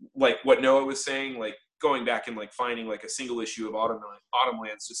 like what Noah was saying, like going back and like finding like a single issue of Autumn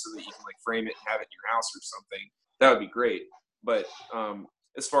Lands just so that you can like frame it and have it in your house or something. That would be great. But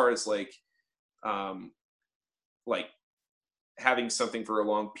as far as um, like having something for a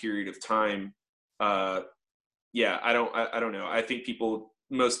long period of time. Yeah, I don't know. I think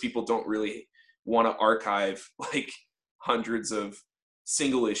most people don't really want to archive like hundreds of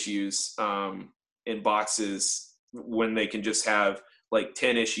single issues in boxes when they can just have like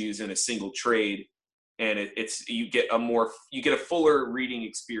 10 issues in a single trade, and it's you get a fuller reading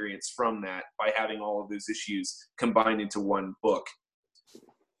experience from that by having all of those issues combined into one book.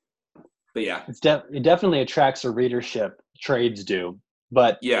 But yeah, It definitely attracts a readership. Trades do,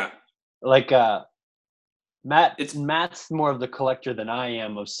 but yeah, like it's Matt's more of the collector than I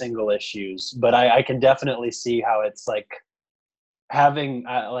am of single issues, but I can definitely see how it's like having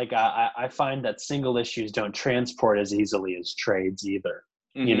I find that single issues don't transport as easily as trades either.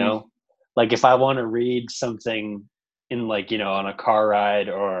 You hmm know, like if I want to read something in like on a car ride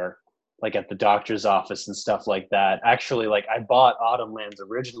or like at the doctor's office and stuff like that. Actually, like I bought Autumn Lands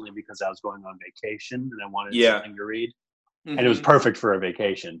originally because I was going on vacation and I wanted yeah, something to read, and it was hmm perfect for a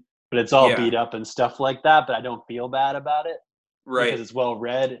vacation. But it's all yeah, beat up and stuff like that. But I don't feel bad about it right, because it's well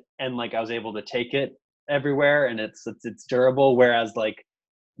read and like I was able to take it everywhere and it's durable. Whereas like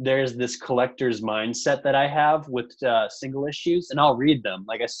there's this collector's mindset that I have with single issues, and I'll read them.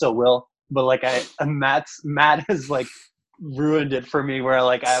 Like I still will, but like Matt has like ruined it for me. Where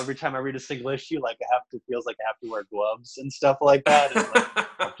like every time I read a single issue, like feels like I have to wear gloves and stuff like that, and like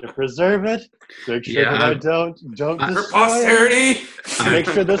I have to preserve it, make sure yeah, that I don't I, for destroy it, posterity. I've make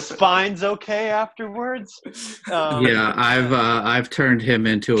sure the spine's okay afterwards. yeah, Yeah. I've turned him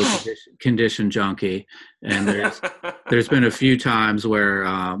into a condition junkie, and there's been a few times where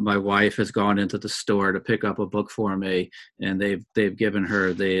my wife has gone into the store to pick up a book for me, and they've given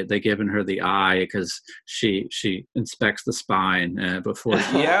her the eye because she inspects the spine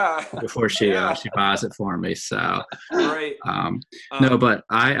Yeah, before yeah, she buys it for me. So right. um, no, Um, but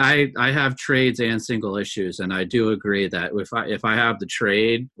I have trades and single issues, and I do agree that if I have the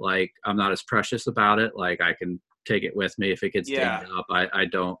trade, like I'm not as precious about it. Like I can take it with me if it gets yeah, dinged up.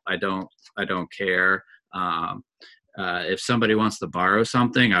 I don't care. Um, if somebody wants to borrow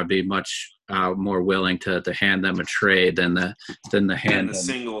something, I'd be much more willing to hand them a trade than the then hand the them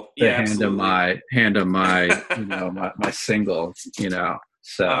single. Yeah, absolutely. my single.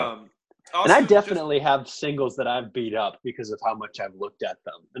 So Um, And I also, just definitely have singles that I've beat up because of how much I've looked at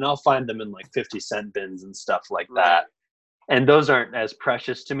them. And I'll find them in like 50-cent bins and stuff like right. that. And those aren't as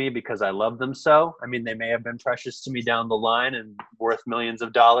precious to me because I love them so. I mean, they may have been precious to me down the line and worth millions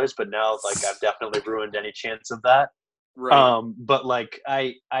of dollars, but now like I've definitely ruined any chance of that. Right. But like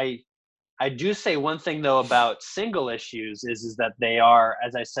I do say one thing though about single issues is that they are,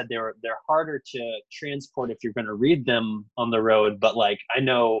 as I said, they're harder to transport if you're going to read them on the road. But like I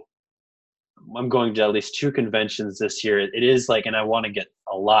know I'm going to at least 2 conventions this year. It is like, and I want to get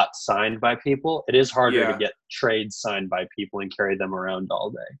a lot signed by people. It is harder to Yeah. get trades signed by people and carry them around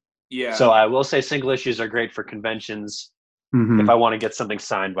all day. Yeah. So I will say single issues are great for conventions if I mhm. want to get something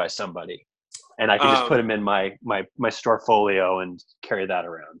signed by somebody, and I can just put Um, them in my store folio and carry that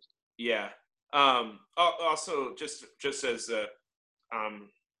around. yeah. Also, just as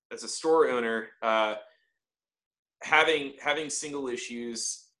a store owner, having single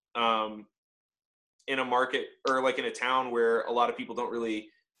issues in a market or like in a town where a lot of people don't really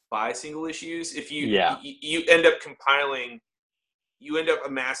buy single issues, if Yeah. you end up compiling, you end up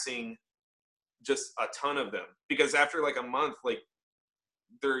amassing just a ton of them because after like a month, like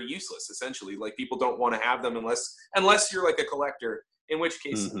they're useless essentially. Like people don't want to have them unless you're like a collector, in which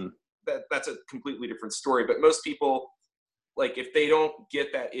case Hmm. that's a completely different story. But most people, like if they don't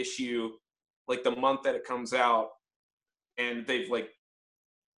get that issue like the month that it comes out, they've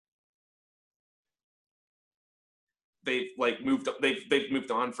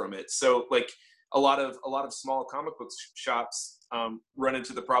moved on from it. So like a lot of small comic book shops run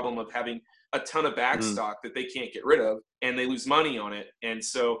into the problem of having a ton of back stock that they can't get rid of, and they lose money on it. And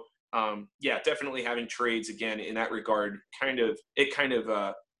so definitely having trades again in that regard kind of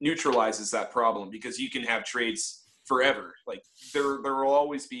neutralizes that problem, because you can have trades forever. Like there will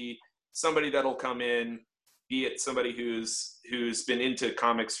always be somebody that'll come in, be it somebody who's been into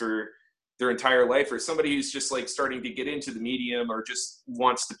comics for their entire life, or somebody who's just like starting to get into the medium or just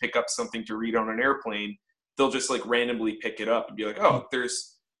wants to pick up something to read on an airplane. They'll just like randomly pick it up and be like, oh,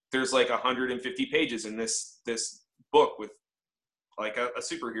 there's like 150 pages in this book with like a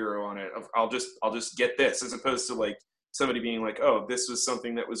superhero on it. I'll just get this, as opposed to like somebody being like, oh, this was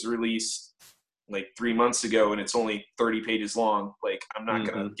something that was released like 3 months ago and it's only 30 pages long. Like, I'm not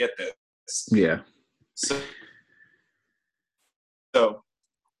going to get this. Yeah. So,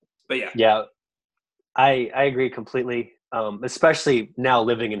 but yeah. Yeah, I agree completely. Especially now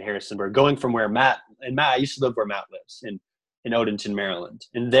living in Harrisonburg, going from where Matt, I used to live where Matt lives in Odenton, Maryland.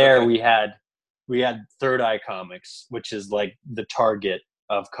 And there we had Third Eye Comics, which is like the target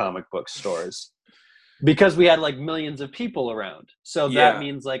of comic book stores, because we had like millions of people around. So that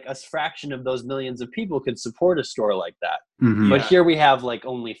means like a fraction of those millions of people could support a store like that. Mm-hmm. But here we have like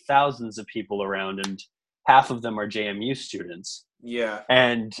only thousands of people around, and half of them are JMU students. Yeah.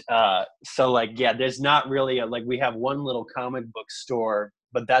 And so like, yeah, there's not really like, we have one little comic book store,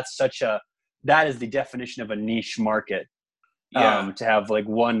 but that is the definition of a niche market. To have like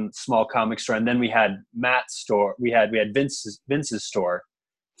one small comic store. And then we had Matt's store. We had Vince's store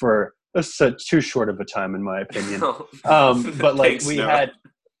for too short of a time, in my opinion. But like it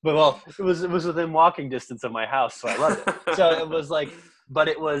was within walking distance of my house. So I loved it. So it was like, but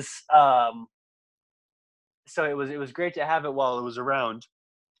it was, so it was great to have it while it was around,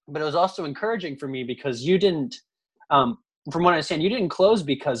 but it was also encouraging for me because you didn't, from what I understand, you didn't close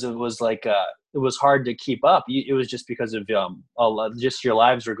because it was like, it was hard to keep up. It was just because of just your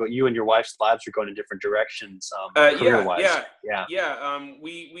lives you and your wife's lives were going in different directions, career-wise.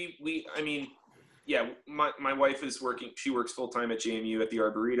 My wife is working. She works full time at JMU at the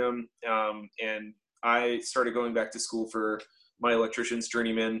Arboretum, and I started going back to school for my electrician's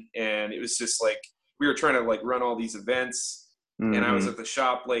journeyman, and it was just like we were trying to like run all these events. Mm-hmm. And I was at the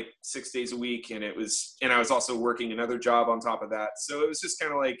shop like 6 days a week, and I was also working another job on top of that. So it was just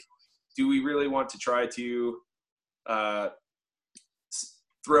kind of like, do we really want to try to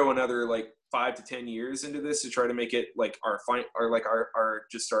throw another like 5 to 10 years into this to try to make it like our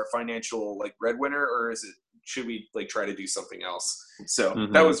financial like breadwinner, or should we like try to do something else? So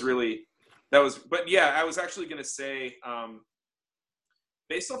but yeah, I was actually going to say,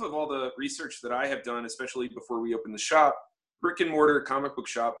 based off of all the research that I have done, especially before we opened the shop, brick and mortar comic book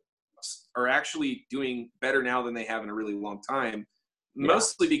shops are actually doing better now than they have in a really long time.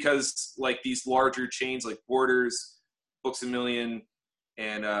 Mostly because like these larger chains like Borders, Books A Million,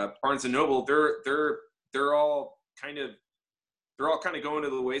 and Barnes and Noble, they're all kind of going to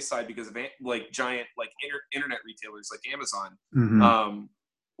the wayside because of like giant like internet retailers like Amazon. Mm-hmm.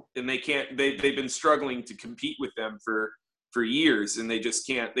 And they've been struggling to compete with them for years, and they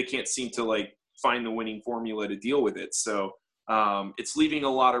can't seem to like find the winning formula to deal with it. So it's leaving a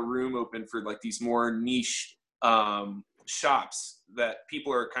lot of room open for like these more niche shops that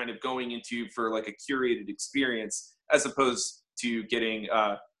people are kind of going into for like a curated experience, as opposed to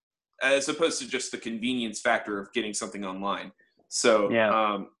just the convenience factor of getting something online. So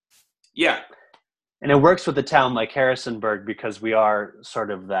and it works with a town like Harrisonburg because we are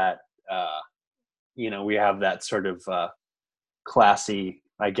sort of that we have that sort of classy,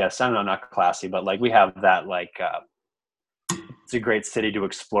 I guess, I don't know, not classy, but like we have that like it's a great city to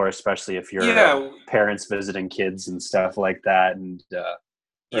explore, especially if you're parents visiting kids and stuff like that. And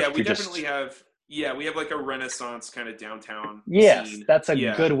we definitely have like a Renaissance kind of downtown scene. That's a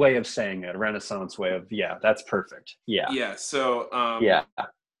good way of saying it. A Renaissance way of, that's perfect. So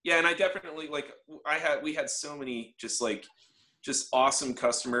and I definitely like we had so many just awesome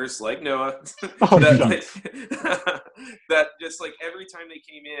customers like Noah that just like every time they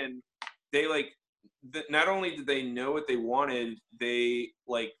came in, they like not only did they know what they wanted, they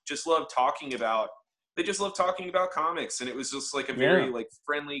like just loved talking about comics, and it was just like a very like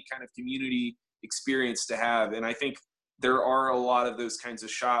friendly kind of community experience to have. And I think there are a lot of those kinds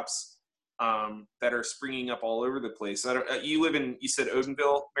of shops that are springing up all over the place. You said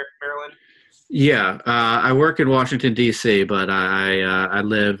Odenville, Maryland? Yeah, I work in Washington, D.C., but I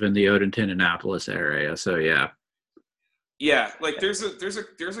live in the Odenton, Annapolis area. So, yeah. Yeah, like there's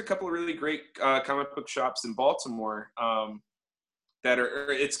a couple of really great comic book shops in Baltimore that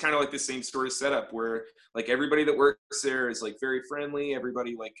are, it's kind of like the same sort of setup where like everybody that works there is like very friendly.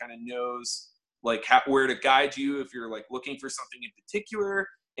 Everybody like kind of knows like where to guide you if you're like looking for something in particular,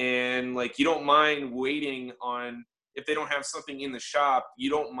 and like you don't mind waiting on, if they don't have something in the shop, you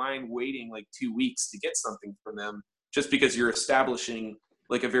don't mind waiting like 2 weeks to get something from them, just because you're establishing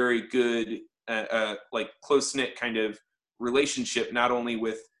like a very good like close-knit kind of relationship, not only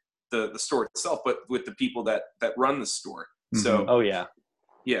with the store itself but with the people that run the store. So Oh yeah.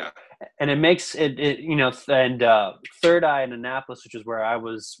 yeah. And it makes it you know, and Third Eye in Annapolis, which is where I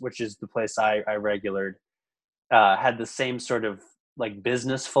was, which is the place I regulared, had the same sort of like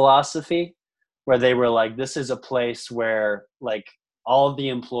business philosophy, where they were like, this is a place where like all of the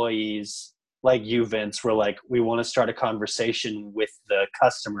employees, like you, Vince, were like, we want to start a conversation with the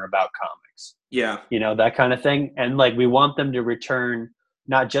customer about comics. Yeah. You know, that kind of thing. And like, we want them to return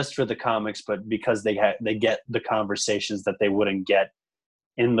not just for the comics, but because they get the conversations that they wouldn't get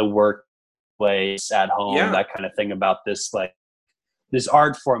in the workplace, at home, Yeah. that kind of thing, about this, like this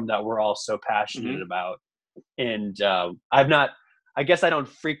art form that we're all so passionate about. And I guess I don't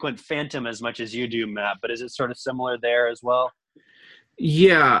frequent Phantom as much as you do, Matt, but is it sort of similar there as well?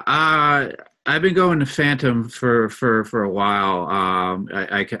 Yeah, I've been going to Phantom for a while.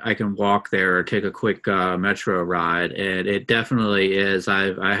 I can walk there or take a quick metro ride, and it definitely is.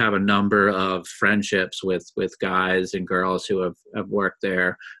 I have a number of friendships with guys and girls who have worked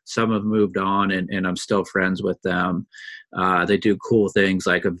there. Some have moved on, and I'm still friends with them. They do cool things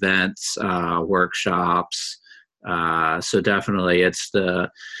like events, workshops. So definitely,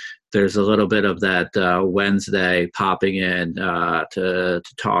 there's a little bit of that Wednesday popping in to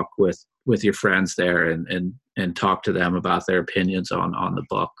talk with your friends there and talk to them about their opinions on the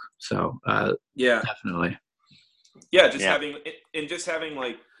book. So Yeah. definitely. Yeah, just having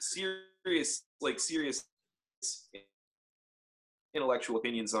like serious intellectual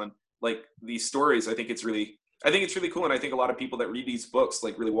opinions on like these stories. I think it's really cool, and I think a lot of people that read these books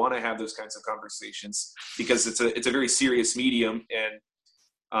like really want to have those kinds of conversations, because it's a very serious medium, and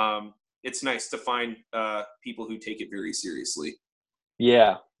it's nice to find people who take it very seriously.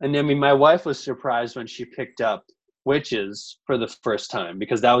 Yeah. And I mean, my wife was surprised when she picked up Witches for the first time,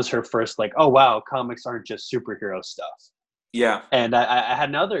 because that was her first like, oh wow, comics aren't just superhero stuff. Yeah. And I had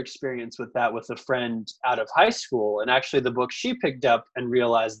another experience with that with a friend out of high school, and actually the book she picked up and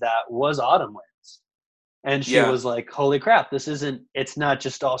realized that was Autumnlands. And she was like, holy crap, it's not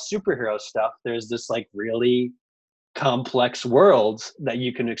just all superhero stuff. There's this like really complex world that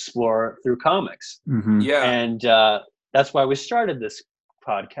you can explore through comics. Mm-hmm. Yeah. And that's why we started this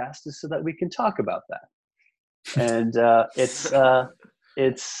podcast, is so that we can talk about that. And it's I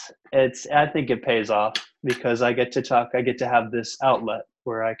think it pays off, because I get to have this outlet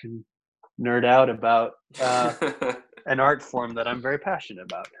where I can nerd out about an art form that I'm very passionate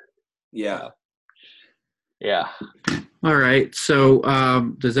about. Yeah. Yeah. All right. So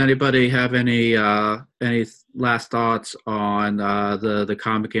does anybody have any last thoughts on the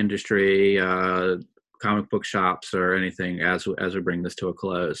comic industry, comic book shops, or anything as we bring this to a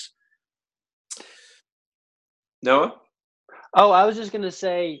close? Noah? Oh, I was just gonna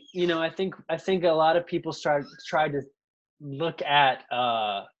say, you know, I think a lot of people try to look at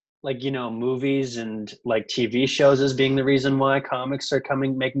like, you know, movies and like TV shows as being the reason why comics are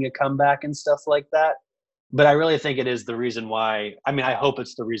making a comeback and stuff like that. But I really think it is the reason why. I mean, I hope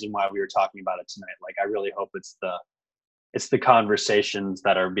it's the reason why we were talking about it tonight. Like, I really hope it's the conversations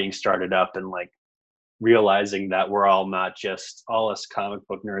that are being started up, and like realizing that we're all not just, all us comic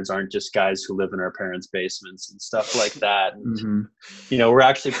book nerds aren't just guys who live in our parents' basements and stuff like that. And, Mm-hmm. you know, we're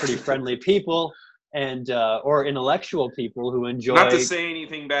actually pretty friendly people, and or intellectual people who enjoy. Not to say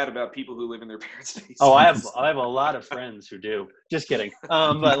anything bad about people who live in their parents' basements. Oh, I have a lot of friends who do. Just kidding.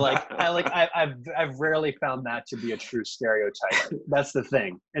 But like, I've rarely found that to be a true stereotype. That's the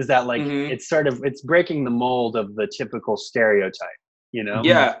thing, is that like it's breaking the mold of the typical stereotype. You know?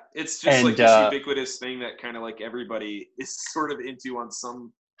 Yeah, it's just like this ubiquitous thing that kind of like everybody is sort of into on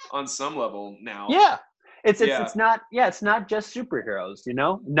some level now. Yeah. It's not just superheroes, you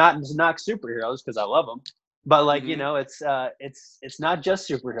know? Not superheroes, because I love them. But like, you know, it's not just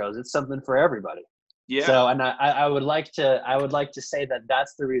superheroes. It's something for everybody. Yeah. So, and I would like to say that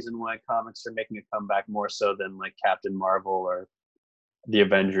that's the reason why comics are making a comeback more so than like Captain Marvel or the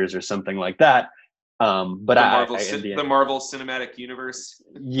Avengers or something like that. But in the the Marvel Cinematic Universe.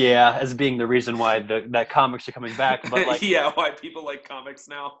 Yeah, as being the reason why that comics are coming back. But like, yeah, why people like comics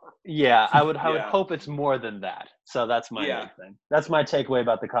now. Yeah, I would hope it's more than that. So that's my main thing. That's my takeaway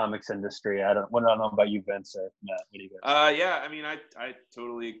about the comics industry. I don't know about you, Vince or Matt. What do you guys? Yeah, I mean, I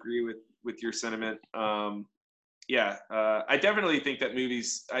totally agree with your sentiment. I definitely think that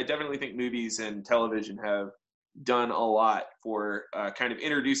movies and television have done a lot for kind of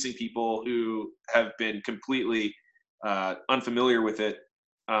introducing people who have been completely unfamiliar with it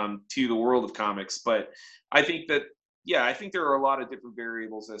to the world of comics. But I think that, I think there are a lot of different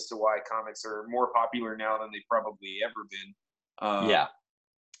variables as to why comics are more popular now than they've probably ever been.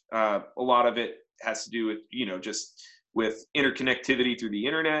 A lot of it has to do with, just with interconnectivity through the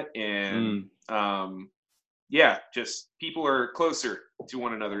internet and just people are closer to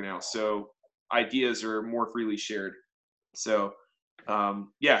one another now. So ideas are more freely shared. So I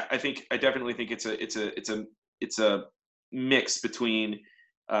definitely think it's a mix between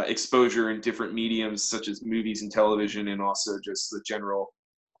exposure in different mediums such as movies and television, and also just the general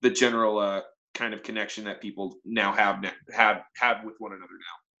kind of connection that people now have with one another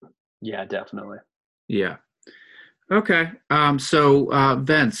now. Yeah, definitely. Yeah. Okay. So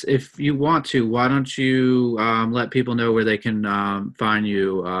Vince, if you want to, why don't you let people know where they can find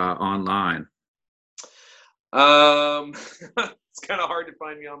you online? It's kind of hard to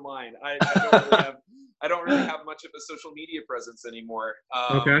find me online. I don't really have much of a social media presence anymore.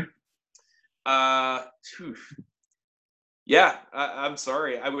 Okay. Yeah, I'm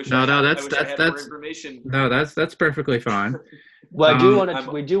sorry. I wish I had more information. No, that's perfectly fine. Well,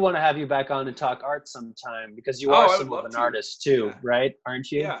 we do want to have you back on to talk art sometime, because you are somewhat of an artist too, right?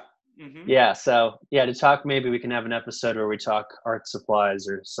 Aren't you? Yeah. Mm-hmm. Yeah. So to talk, maybe we can have an episode where we talk art supplies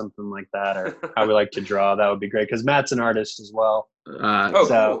or something like that, or how we like to draw. That would be great, because Matt's an artist as well.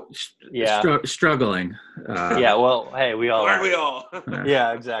 Cool. Struggling. Well, hey, we all aren't we all?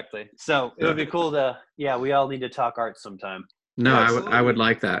 Yeah, exactly. So it would be cool to. Yeah, we all need to talk art sometime. No, I would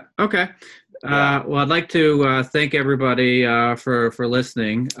like that. Okay. Well, I'd like to thank everybody for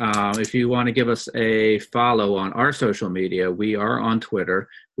listening. If you want to give us a follow on our social media, we are on Twitter.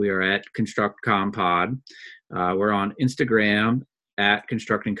 We are at ConstructComPod. We're on Instagram at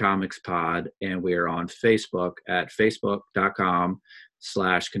Constructing Comics Pod, and we are on Facebook at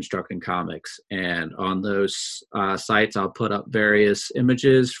facebook.com/Constructing Comics. And on those sites, I'll put up various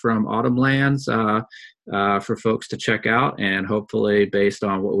images from Autumn Lands for folks to check out, and hopefully, based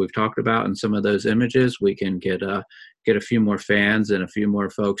on what we've talked about and some of those images, we can get a few more fans and a few more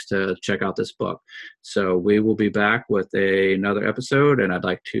folks to check out this book. So we will be back with another episode, and I'd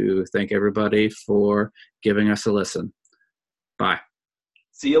like to thank everybody for giving us a listen. Bye.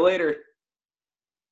 See you later.